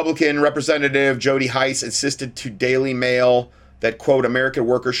 Republican Representative Jody Hice insisted to Daily Mail that, quote, American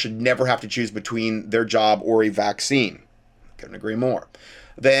workers should never have to choose between their job or a vaccine. Couldn't agree more.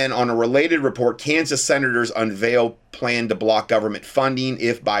 Then on a related report, Kansas senators unveil plan to block government funding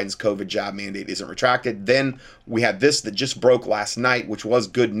if Biden's COVID job mandate isn't retracted. Then we had this that just broke last night, which was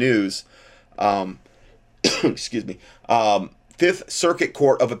good news. excuse me, Fifth Circuit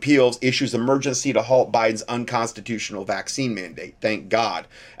Court of Appeals issues emergency to halt Biden's unconstitutional vaccine mandate. Thank God.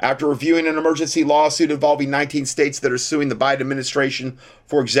 After reviewing an emergency lawsuit involving 19 states that are suing the Biden administration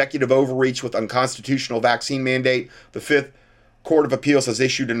for executive overreach with unconstitutional vaccine mandate, the Fifth Court of Appeals has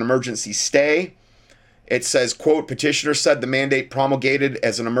issued an emergency stay. It says, quote, petitioner said the mandate promulgated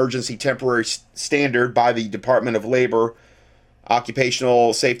as an emergency temporary standard by the Department of Labor,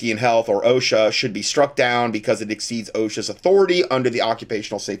 Occupational Safety and Health, or OSHA, should be struck down because it exceeds OSHA's authority under the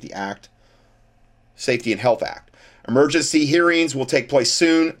Occupational Safety and Health Act. Emergency hearings will take place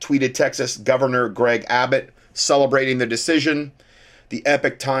soon, tweeted Texas Governor Greg Abbott, celebrating the decision. The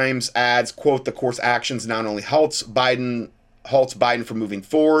Epoch Times adds, quote, the court's actions not only halts Biden from moving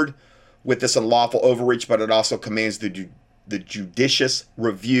forward with this unlawful overreach, but it also commands the judicious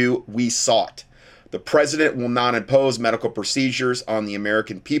review we sought. The president will not impose medical procedures on the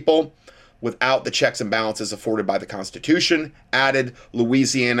American people without the checks and balances afforded by the Constitution, added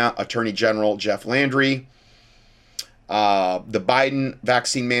Louisiana Attorney General Jeff Landry. The Biden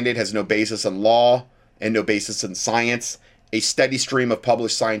vaccine mandate has no basis in law and no basis in science. A steady stream of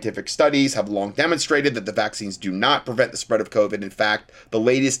published scientific studies have long demonstrated that the vaccines do not prevent the spread of COVID. In fact, the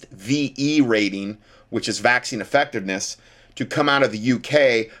latest VE rating, which is vaccine effectiveness, to come out of the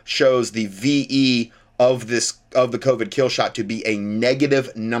UK shows the VE of the COVID kill shot to be a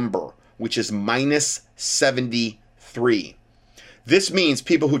negative number, which is minus 73. This means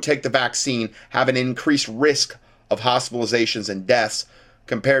people who take the vaccine have an increased risk of hospitalizations and deaths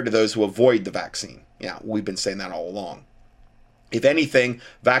compared to those who avoid the vaccine. Yeah, we've been saying that all along. If anything,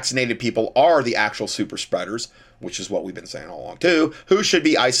 vaccinated people are the actual super spreaders, which is what we've been saying all along too, who should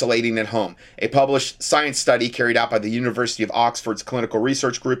be isolating at home. A published science study carried out by the University of Oxford's Clinical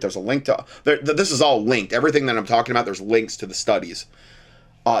Research Group, there's a link to, this is all linked. Everything that I'm talking about, there's links to the studies.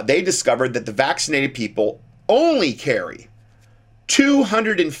 They discovered that the vaccinated people only carry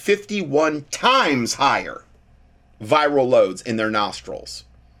 251 times higher viral loads in their nostrils,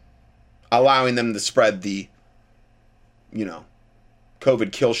 allowing them to spread the,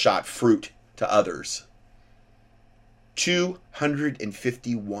 COVID kill shot fruit to others.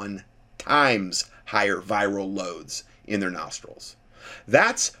 251 times higher viral loads in their nostrils.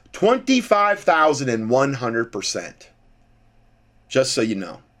 That's 25,100%. Just so you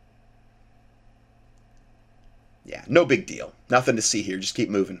know. Yeah, no big deal. Nothing to see here. Just keep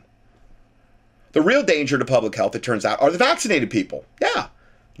moving. The real danger to public health, it turns out, are the vaccinated people. Yeah,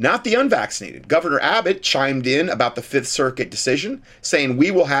 not the unvaccinated. Governor Abbott chimed in about the Fifth Circuit decision, saying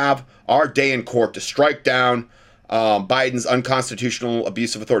we will have our day in court to strike down Biden's unconstitutional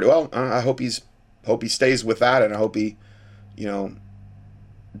abuse of authority. Well, I hope he stays with that, and I hope he,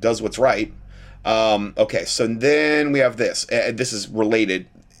 does what's right. Okay, so then we have this. This is related.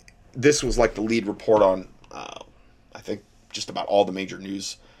 This was like the lead report on, I think, just about all the major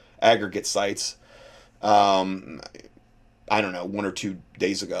news aggregate sites. I don't know, 1 or 2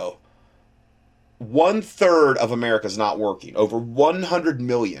 days ago. 1/3 of America is not working. Over 100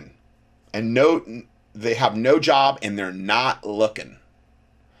 million. And they have no job and they're not looking.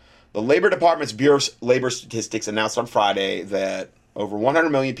 The Labor Department's Bureau of Labor Statistics announced on Friday that over 100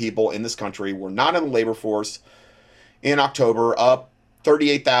 million people in this country were not in the labor force in October, up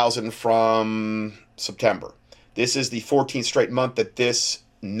 38,000 from September. This is the 14th straight month that this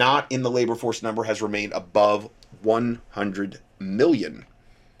not in the labor force number has remained above 100 million.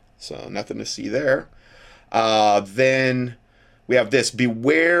 So nothing to see there. Then we have this.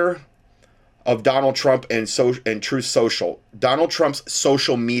 Beware of Donald Trump and Truth Social. Donald Trump's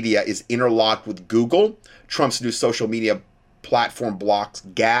social media is interlocked with Google. Trump's new social media platform blocks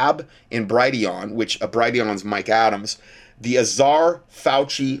Gab and Brighteon, which Brighteon's Mike Adams. The Azar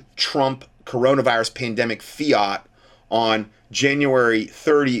Fauci Trump coronavirus pandemic fiat on January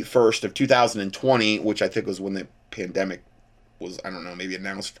 31st of 2020, which I think was when the pandemic was, I don't know, maybe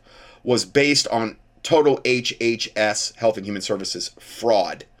announced, was based on total HHS, Health and Human Services,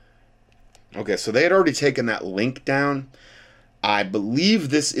 fraud. Okay, so they had already taken that link down. I believe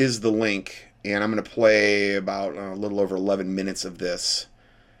this is the link, and I'm going to play about a little over 11 minutes of this.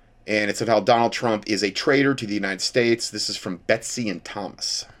 And it's about how Donald Trump is a traitor to the United States. This is from Betsy and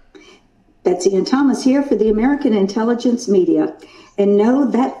Thomas. Betsy and Thomas here for the American Intelligence Media. And no,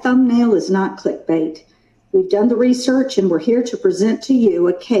 that thumbnail is not clickbait. We've done the research and we're here to present to you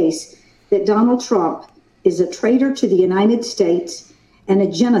a case that Donald Trump is a traitor to the United States and a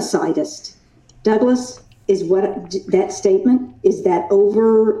genocidist. Douglas, is what that statement, is that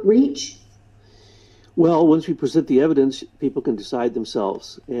overreach? Well, once we present the evidence, people can decide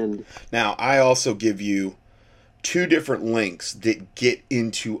themselves. And now, I also give you 2 different links that get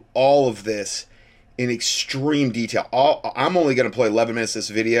into all of this in extreme detail. I'm only going to play 11 minutes of this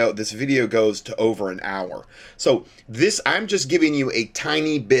video. This video goes to over an hour. So I'm just giving you a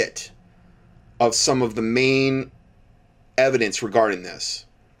tiny bit of some of the main evidence regarding this.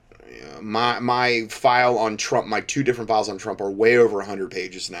 My file on Trump, my 2 different files on Trump are way over 100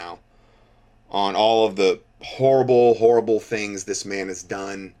 pages now on all of the horrible, horrible things this man has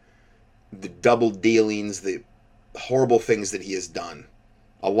done, the double dealings, the horrible things that he has done.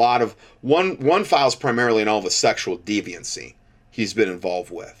 A lot of one file's primarily in all the sexual deviancy he's been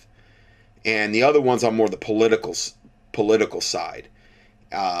involved with, and the other one's on more the political side.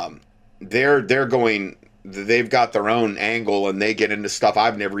 They've got their own angle, and they get into stuff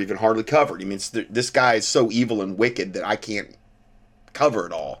I've never even hardly covered. I mean, this guy is so evil and wicked that I can't cover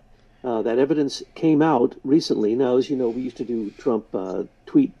it all. That evidence came out recently. Now, as you know, we used to do Trump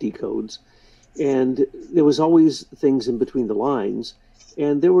tweet decodes, and there was always things in between the lines.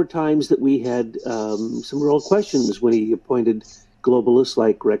 And there were times that we had some real questions when he appointed globalists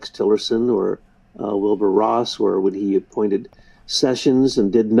like Rex Tillerson or Wilbur Ross, or when he appointed Sessions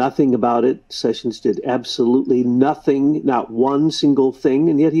and did nothing about it. Sessions did absolutely nothing, not one single thing,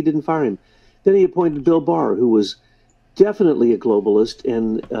 and yet he didn't fire him. Then he appointed Bill Barr, who was definitely a globalist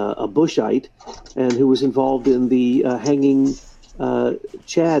and a Bushite, and who was involved in the hanging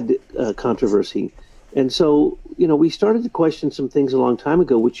Chad controversy. And so, we started to question some things a long time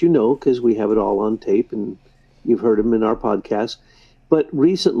ago, which because we have it all on tape and you've heard them in our podcast. But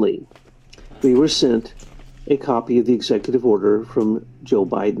recently, we were sent a copy of the executive order from Joe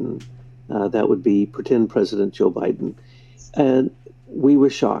Biden. That would be pretend President Joe Biden. And we were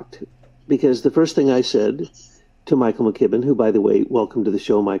shocked because the first thing I said to Michael McKibben, who, by the way, welcome to the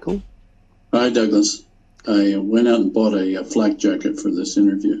show, Michael. Hi, Douglas. I went out and bought a flak jacket for this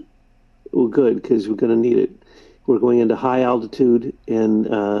interview. Well, good, because we're going to need it. We're going into high altitude, and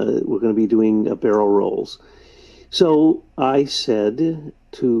we're going to be doing barrel rolls. So I said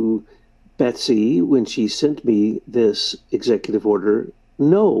to Betsy, when she sent me this executive order,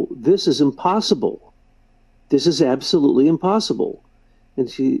 no, this is impossible. This is absolutely impossible. And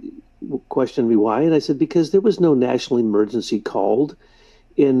she questioned me why, and I said, because there was no national emergency called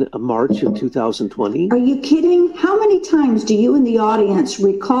in March of 2020. Are you kidding? How many times do you in the audience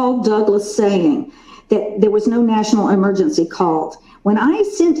recall Douglas saying that there was no national emergency called? When I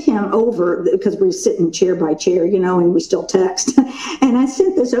sent him over, because we're sitting chair by chair, and we still text, and I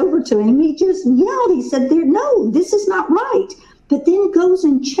sent this over to him, he just yelled. He said, no, this is not right. But then goes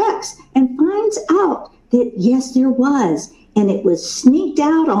and checks and finds out that, yes, there was. And it was sneaked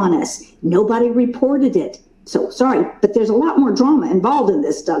out on us. Nobody reported it. So, sorry, but there's a lot more drama involved in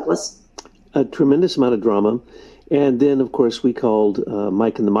this, Douglas. A tremendous amount of drama. And then, of course, we called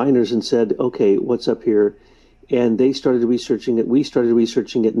Mike and the Miners and said, okay, what's up here? And they started researching it. We started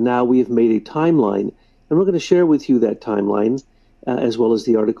researching it. Now we have made a timeline. And we're going to share with you that timeline, as well as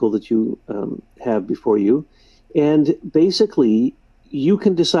the article that you have before you. And basically, you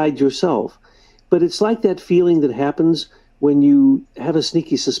can decide yourself. But it's like that feeling that happens when you have a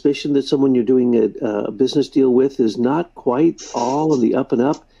sneaky suspicion that someone you're doing a business deal with is not quite all on the up and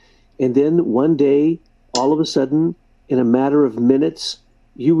up. And then one day, all of a sudden, in a matter of minutes,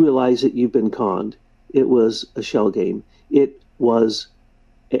 you realize that you've been conned. It was a shell game. It was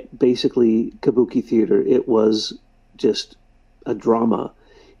basically kabuki theater. It was just a drama.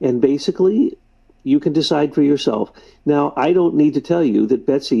 And basically, you can decide for yourself. Now, I don't need to tell you that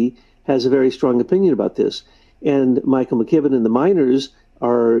Betsy has a very strong opinion about this. And Michael McKibben and the Miners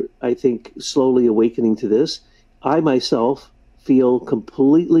are, I think, slowly awakening to this. I myself feel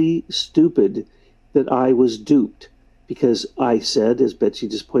completely stupid that I was duped because I said, as Betsy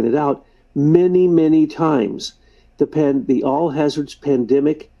just pointed out, many, many times, the All Hazards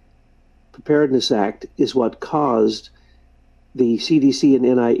Pandemic Preparedness Act is what caused the CDC and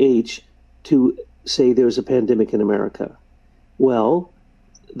NIH to say there's a pandemic in America. Well,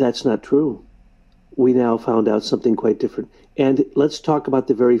 that's not true. We now found out something quite different. And let's talk about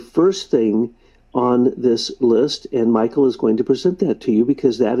the very first thing on this list, and Michael is going to present that to you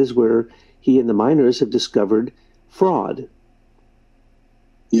because that is where he and the Miners have discovered fraud.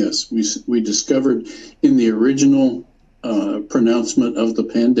 Yes, we discovered in the original pronouncement of the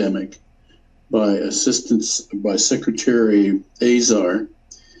pandemic by Secretary Azar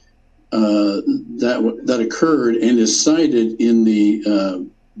that occurred and is cited in the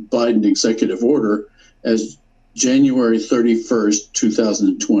Biden executive order as January 31st,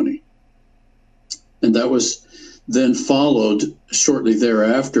 2020. And that was then followed shortly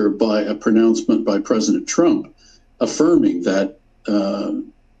thereafter by a pronouncement by President Trump affirming that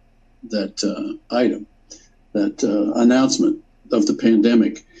announcement of the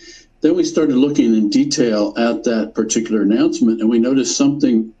pandemic. Then we started looking in detail at that particular announcement, and we noticed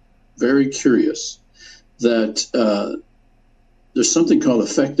something very curious, that there's something called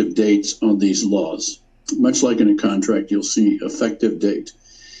effective dates on these laws. Much like in a contract, you'll see effective date.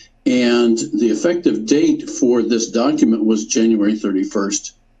 And the effective date for this document was January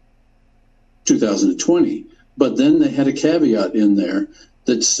 31st, 2020. But then they had a caveat in there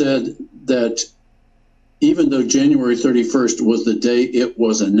that said that even though January 31st was the day it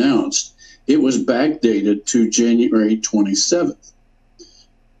was announced, it was backdated to January 27th,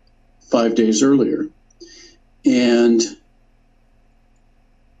 5 days earlier. And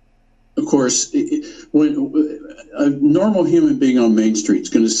of course, when a normal human being on Main Street is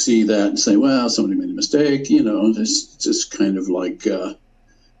going to see that and say, well, somebody made a mistake, you know, it's just kind of like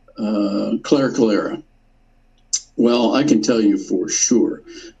clerical error. Well, I can tell you for sure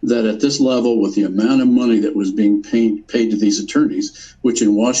that at this level, with the amount of money that was being paid to these attorneys, which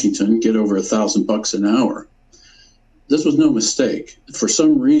in Washington get over $1,000 an hour, this was no mistake. For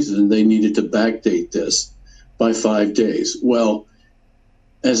some reason, they needed to backdate this by 5 days. Well,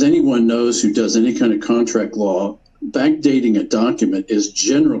 as anyone knows who does any kind of contract law, backdating a document is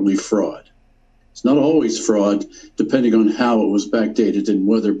generally fraud. It's not always fraud, depending on how it was backdated and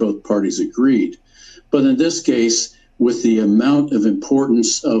whether both parties agreed. But in this case, with the amount of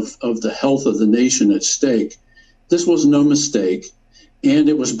importance of the health of the nation at stake, this was no mistake, and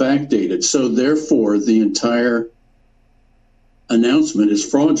it was backdated. So therefore, the entire announcement is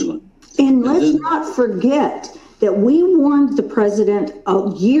fraudulent. And let's not forget that we warned the president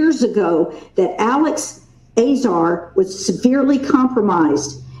years ago that Alex Azar was severely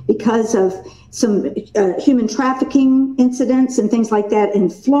compromised because of some human trafficking incidents and things like that in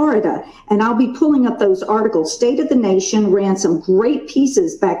Florida. And I'll be pulling up those articles. State of the Nation ran some great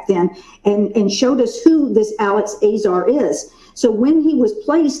pieces back then and showed us who this Alex Azar is. So when he was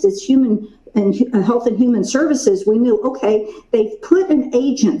placed as Health and Human Services, we knew, okay, they've put an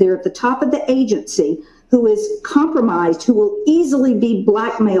agent there at the top of the agency who is compromised, who will easily be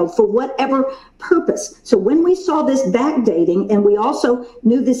blackmailed for whatever purpose. So when we saw this backdating, and we also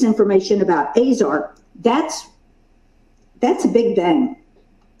knew this information about Azar, that's a big bang.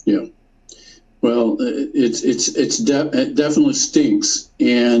 Yeah. Well, it definitely stinks.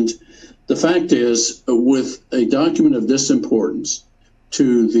 And the fact is, with a document of this importance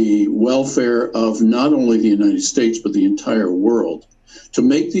to the welfare of not only the United States, but the entire world, to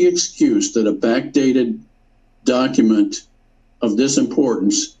make the excuse that a backdated document of this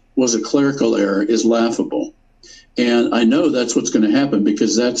importance was a clerical error is laughable. And I know that's what's going to happen,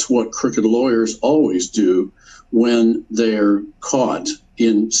 because that's what crooked lawyers always do when they're caught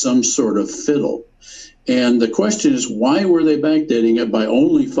in some sort of fiddle. And the question is, why were they backdating it by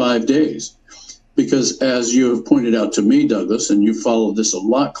only 5 days? Because as you have pointed out to me, Douglas, and you followed this a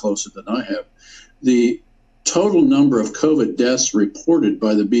lot closer than I have, the total number of COVID deaths reported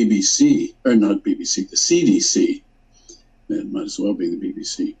by the BBC, or not BBC, the CDC, it might as well be the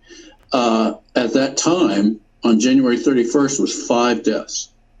BBC, at that time, on January 31st, was 5 deaths.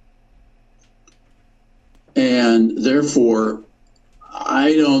 And therefore,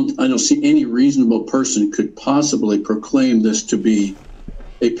 I don't see any reasonable person could possibly proclaim this to be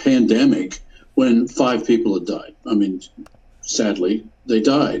a pandemic when 5 people had died. I mean, sadly, they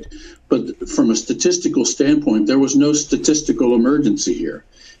died. But from a statistical standpoint, there was no statistical emergency here.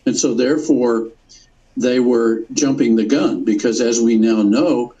 And so therefore, they were jumping the gun, because as we now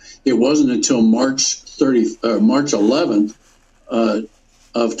know, it wasn't until March 11th of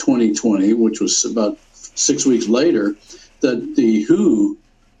 2020, which was about 6 weeks later, that the WHO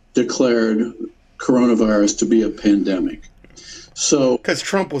declared coronavirus to be a pandemic. So, because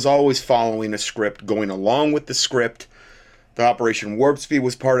Trump was always following a script, going along with the script. The Operation Warp Speed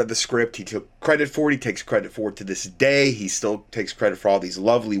was part of the script. He took credit for it. He takes credit for it to this day. He still takes credit for all these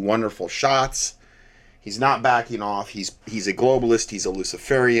lovely, wonderful shots. He's not backing off. He's a globalist. He's a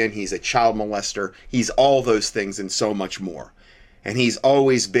Luciferian. He's a child molester. He's all those things and so much more. And he's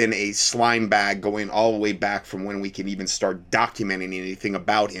always been a slime bag, going all the way back from when we can even start documenting anything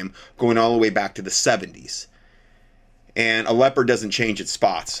about him, going all the way back to the 70s. And a leopard doesn't change its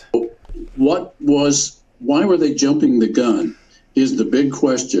spots. Why were they jumping the gun is the big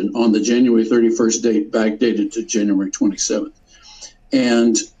question on the January 31st date, backdated to January 27th.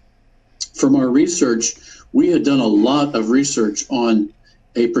 And from our research, we had done a lot of research on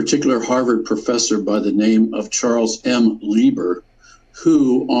a particular Harvard professor by the name of Charles M. Lieber,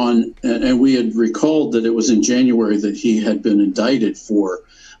 who and we had recalled that it was in January that he had been indicted for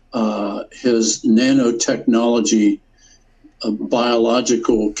his nanotechnology,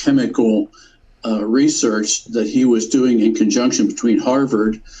 biological, chemical research that he was doing in conjunction between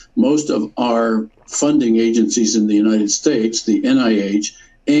Harvard, most of our funding agencies in the United States, the NIH,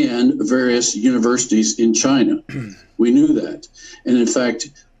 and various universities in China. We knew that. And in fact,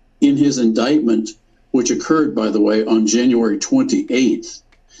 in his indictment, which occurred, by the way, on January 28th,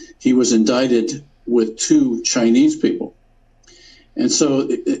 he was indicted with 2 Chinese people. And so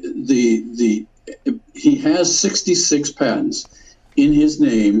he has 66 patents in his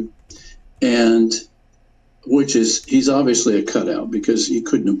name, and he's obviously a cutout, because he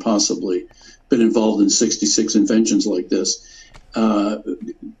couldn't have possibly been involved in 66 inventions like this.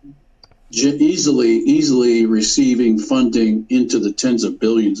 Easily receiving funding into the tens of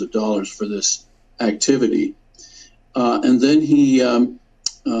billions of dollars for this activity. And then he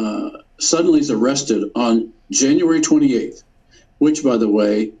suddenly is arrested on January 28th, which, by the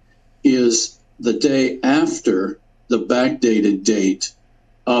way, is the day after the backdated date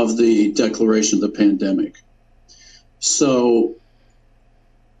of the declaration of the pandemic. So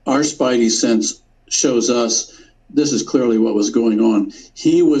our spidey sense shows us this is clearly what was going on.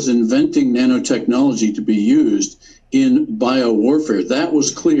 He was inventing nanotechnology to be used in biowarfare. That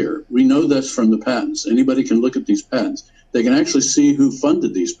was clear. We know that's from the patents. Anybody can look at these patents. They can actually see who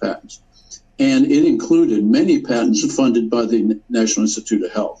funded these patents. And it included many patents funded by the National Institute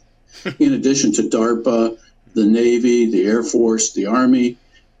of Health, in addition to DARPA, the Navy, the Air Force, the Army,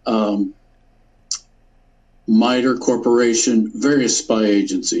 MITRE Corporation, various spy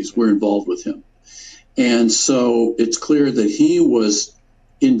agencies were involved with him. And so it's clear that he was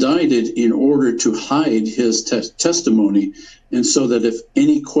indicted in order to hide his testimony, and so that if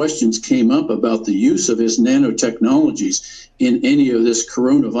any questions came up about the use of his nanotechnologies in any of this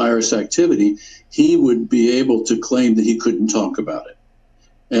coronavirus activity, he would be able to claim that he couldn't talk about it.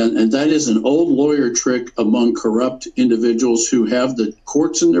 And that is an old lawyer trick among corrupt individuals who have the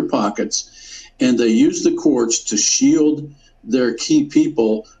courts in their pockets, and they use the courts to shield their key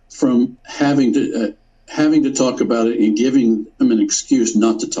people from having to talk about it and giving them an excuse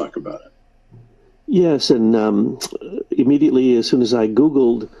not to talk about it. Yes, and immediately as soon as I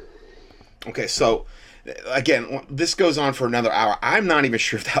Googled. Okay, so again, this goes on for another hour. I'm not even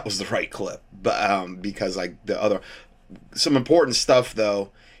sure if that was the right clip, but because some important stuff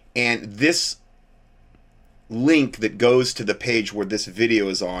though, and this link that goes to the page where this video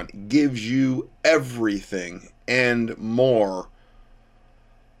is on gives you everything and more.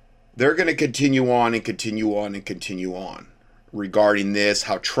 They're going to continue on and continue on and continue on regarding this,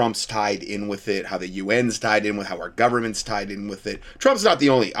 how Trump's tied in with it, how the UN's tied in with, how our government's tied in with it. Trump's not the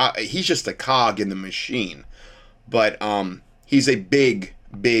only, he's just a cog in the machine, but he's a big,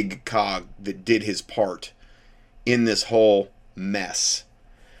 big cog that did his part in this whole mess.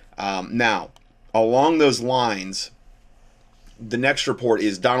 Now, along those lines, the next report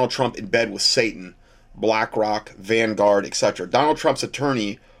is Donald Trump in bed with Satan, BlackRock, Vanguard, etc. Donald Trump's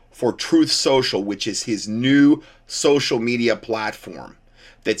attorney for Truth Social, which is his new social media platform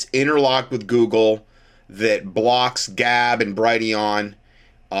that's interlocked with Google, that blocks Gab and Brighteon.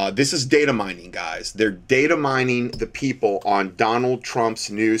 This is data mining, guys. They're data mining the people on Donald Trump's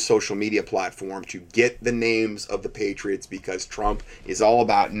new social media platform to get the names of the patriots, because Trump is all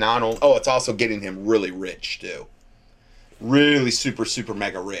about not only, it's also getting him really rich too. Really super, super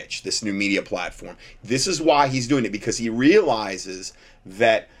mega rich, this new media platform. This is why he's doing it, because he realizes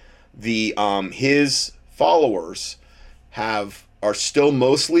that his followers are still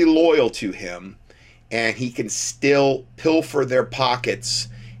mostly loyal to him, and he can still pilfer their pockets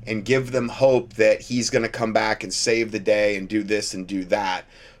and give them hope that he's going to come back and save the day and do this and do that.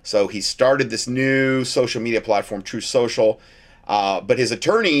 So he started this new social media platform, Truth Social. But his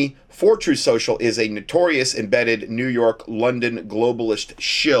attorney for Truth Social is a notorious embedded New York, London globalist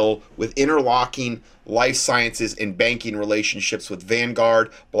shill with interlocking life sciences and banking relationships with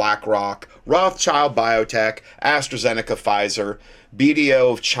Vanguard, BlackRock, Rothschild Biotech, AstraZeneca, Pfizer,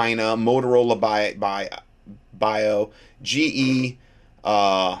 BDO of China, Motorola Bio, GE,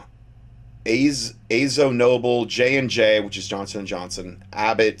 AzoNoble, J&J, which is Johnson & Johnson,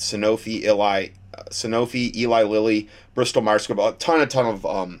 Abbott, Sanofi, Eli Lilly, Bristol Myers Squibb, a ton of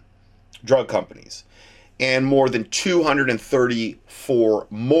drug companies, and more than 234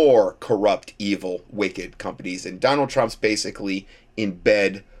 more corrupt, evil, wicked companies. And Donald Trump's basically in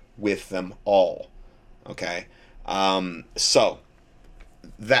bed with them all. Okay, so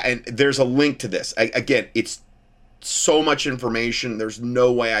that, and there's a link to this. Again, it's so much information. There's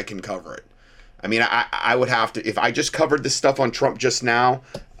no way I can cover it. I mean, I would have to, if I just covered this stuff on Trump just now,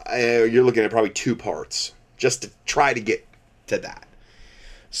 you're looking at probably 2 parts just to try to get to that.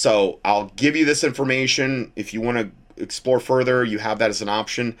 So I'll give you this information. If you want to explore further, you have that as an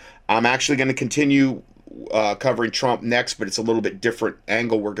option. I'm actually going to continue covering Trump next, but it's a little bit different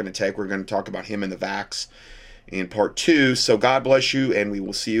angle we're going to take. We're going to talk about him and the vax in part 2. So God bless you, and we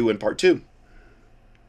will see you in part 2.